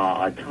them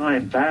a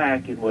time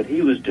back in what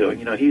he was doing.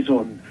 You know, he's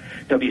on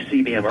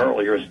WCBM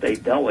earlier, a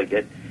state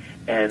delegate,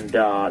 and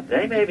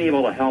they may be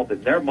able to help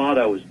him. Their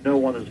motto is no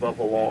one is above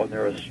the law, and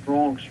they're a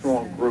strong,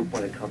 strong group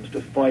when it comes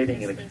to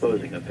fighting and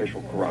exposing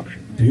official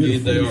corruption.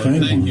 Indeed, they are.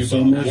 Thank you,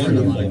 Bob. I've heard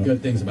a lot of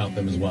good things about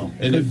them as well.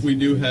 And if we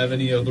do have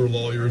any other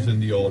lawyers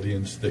in the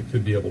audience that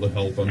could be able to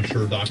help, I'm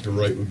sure Dr.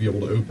 Wright would be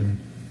able to open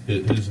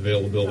his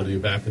availability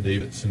of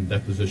affidavits and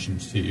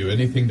depositions to you.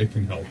 Anything that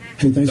can help.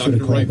 Hey, thanks Dr. for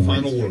the call, Wright, Bob.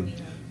 final word.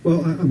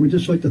 Well, I would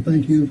just like to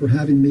thank you for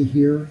having me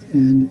here.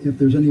 And if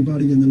there's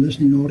anybody in the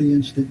listening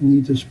audience that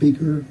needs a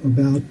speaker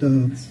about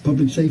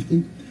public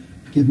safety,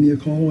 give me a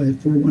call at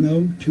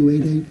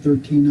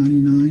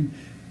 410-288-1399.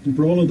 And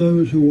for all of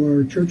those who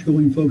are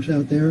church-going folks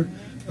out there,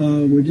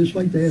 we'd just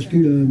like to ask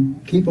you to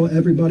keep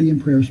everybody in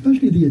prayer,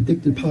 especially the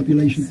addicted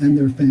population and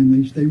their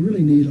families. They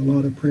really need a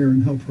lot of prayer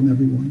and help from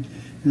everyone.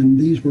 And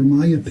these were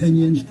my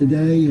opinions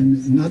today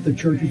and not the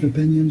church's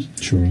opinions.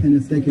 Sure. And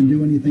if they can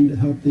do anything to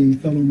help the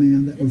fellow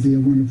man, that would be a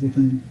wonderful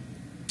thing.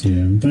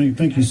 Yeah,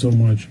 thank you so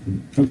much.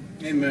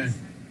 Amen.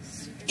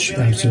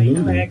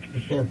 Absolutely. Really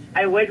quick,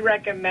 I would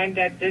recommend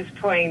at this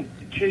point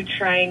to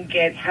try and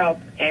get help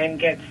and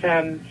get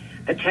some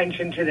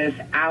attention to this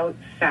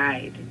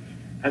outside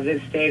of the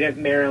state of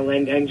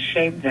Maryland and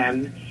shape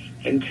them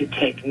into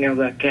taking a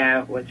look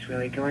at what's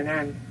really going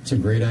on. It's a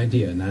great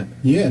idea, Annette.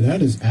 Yeah,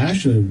 that is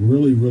actually a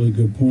really, really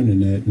good point,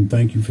 Annette, and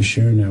thank you for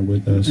sharing that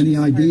with us. Any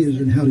ideas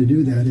on how to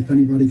do that? If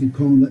anybody could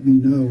call and let me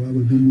know, I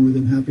would be more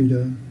than happy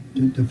to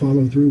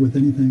follow through with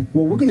anything.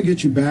 Well, we're going to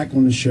get you back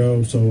on the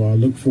show, so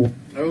look for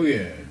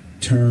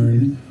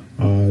turn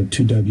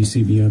to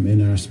WCBM in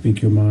our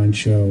Speak Your Mind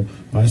show.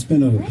 It's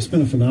been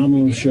a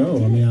phenomenal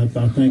show. I mean, I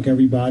thank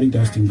everybody,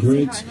 Dustin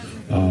Grits,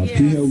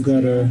 P.O.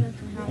 Gutter,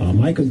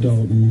 Michael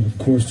Dalton, of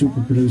course, super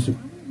producer.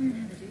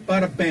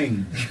 Bada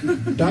bang.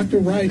 Dr.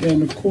 Wright,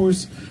 and of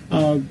course,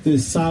 the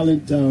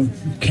silent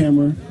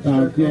camera.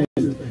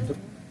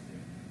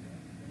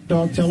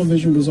 Dog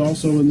Television was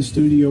also in the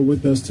studio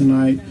with us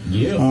tonight.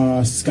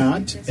 Yeah.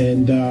 Scott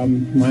and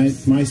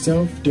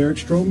myself, Derek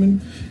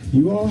Stroman.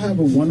 You all have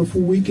a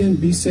wonderful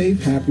weekend. Be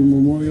safe. Happy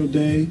Memorial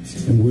Day.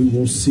 And we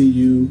will see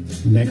you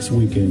next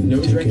weekend. No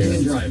Take drinking care.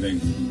 and driving.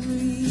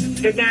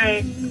 Good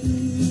night.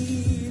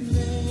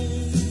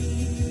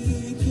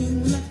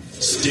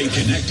 Stay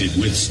connected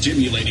with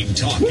stimulating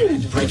talk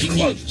and breaking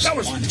news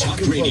on Talk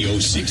Radio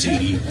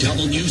 680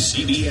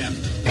 WCBM,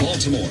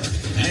 Baltimore,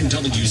 and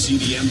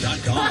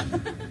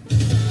WCBM.com.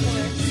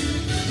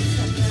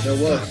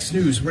 Fox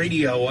News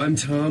Radio, I'm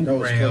Tom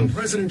Graham.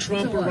 President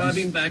Trump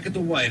arriving back at the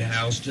White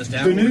House just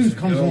hours The news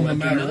comes ago on no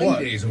after matter 9 what.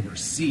 days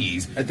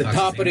overseas. At the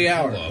top of the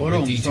hour. Hold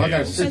on, so I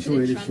got it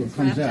situated so it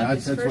comes out.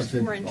 That's what's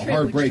a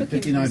hard break,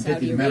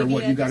 59.50, no matter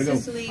what, you got to go.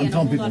 I'm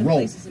telling people,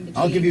 roll.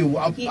 I'll give you,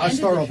 I'll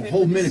start off a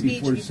whole minute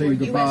before to say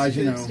goodbyes,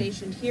 you know.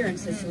 Stationed here in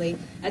Sicily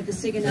at the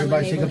Sigonella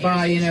Everybody say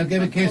goodbye, you know,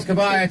 give a kiss,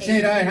 goodbye, that's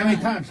it, all right, how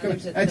many times?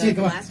 That's it,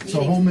 goodbye. So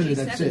a whole minute,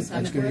 that's it.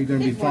 That's going to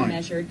be fine.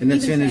 And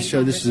that's the end of the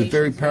show. This is a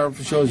very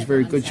powerful show. It's a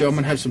very good show. I'm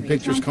going to have some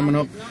pictures coming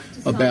up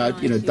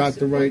about, you know,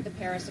 Dr. Wright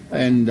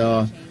and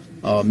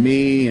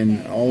me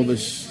and all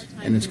this,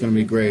 and it's going to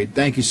be great.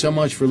 Thank you so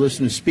much for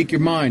listening to Speak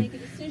Your Mind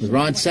with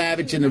Ron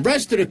Savage and the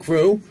rest of the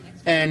crew.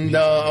 And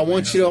I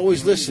want you to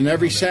always listen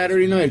every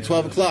Saturday night at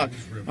 12 o'clock.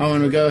 I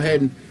want to go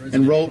ahead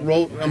and roll.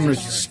 I'm going to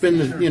spin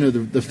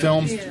the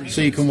film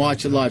so you can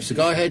watch it live. So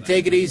go ahead,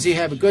 take it easy,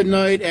 have a good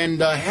night,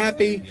 and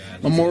happy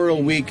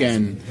Memorial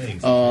Weekend.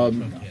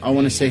 I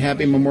want to say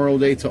happy Memorial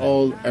Day to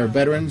all our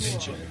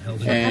veterans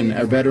and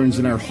our veterans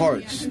in our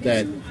hearts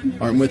that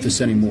aren't with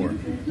us anymore.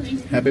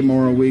 Happy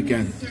Memorial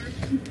Weekend.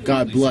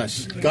 God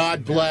bless.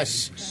 God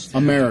bless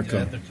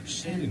America.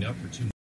 Standing up for too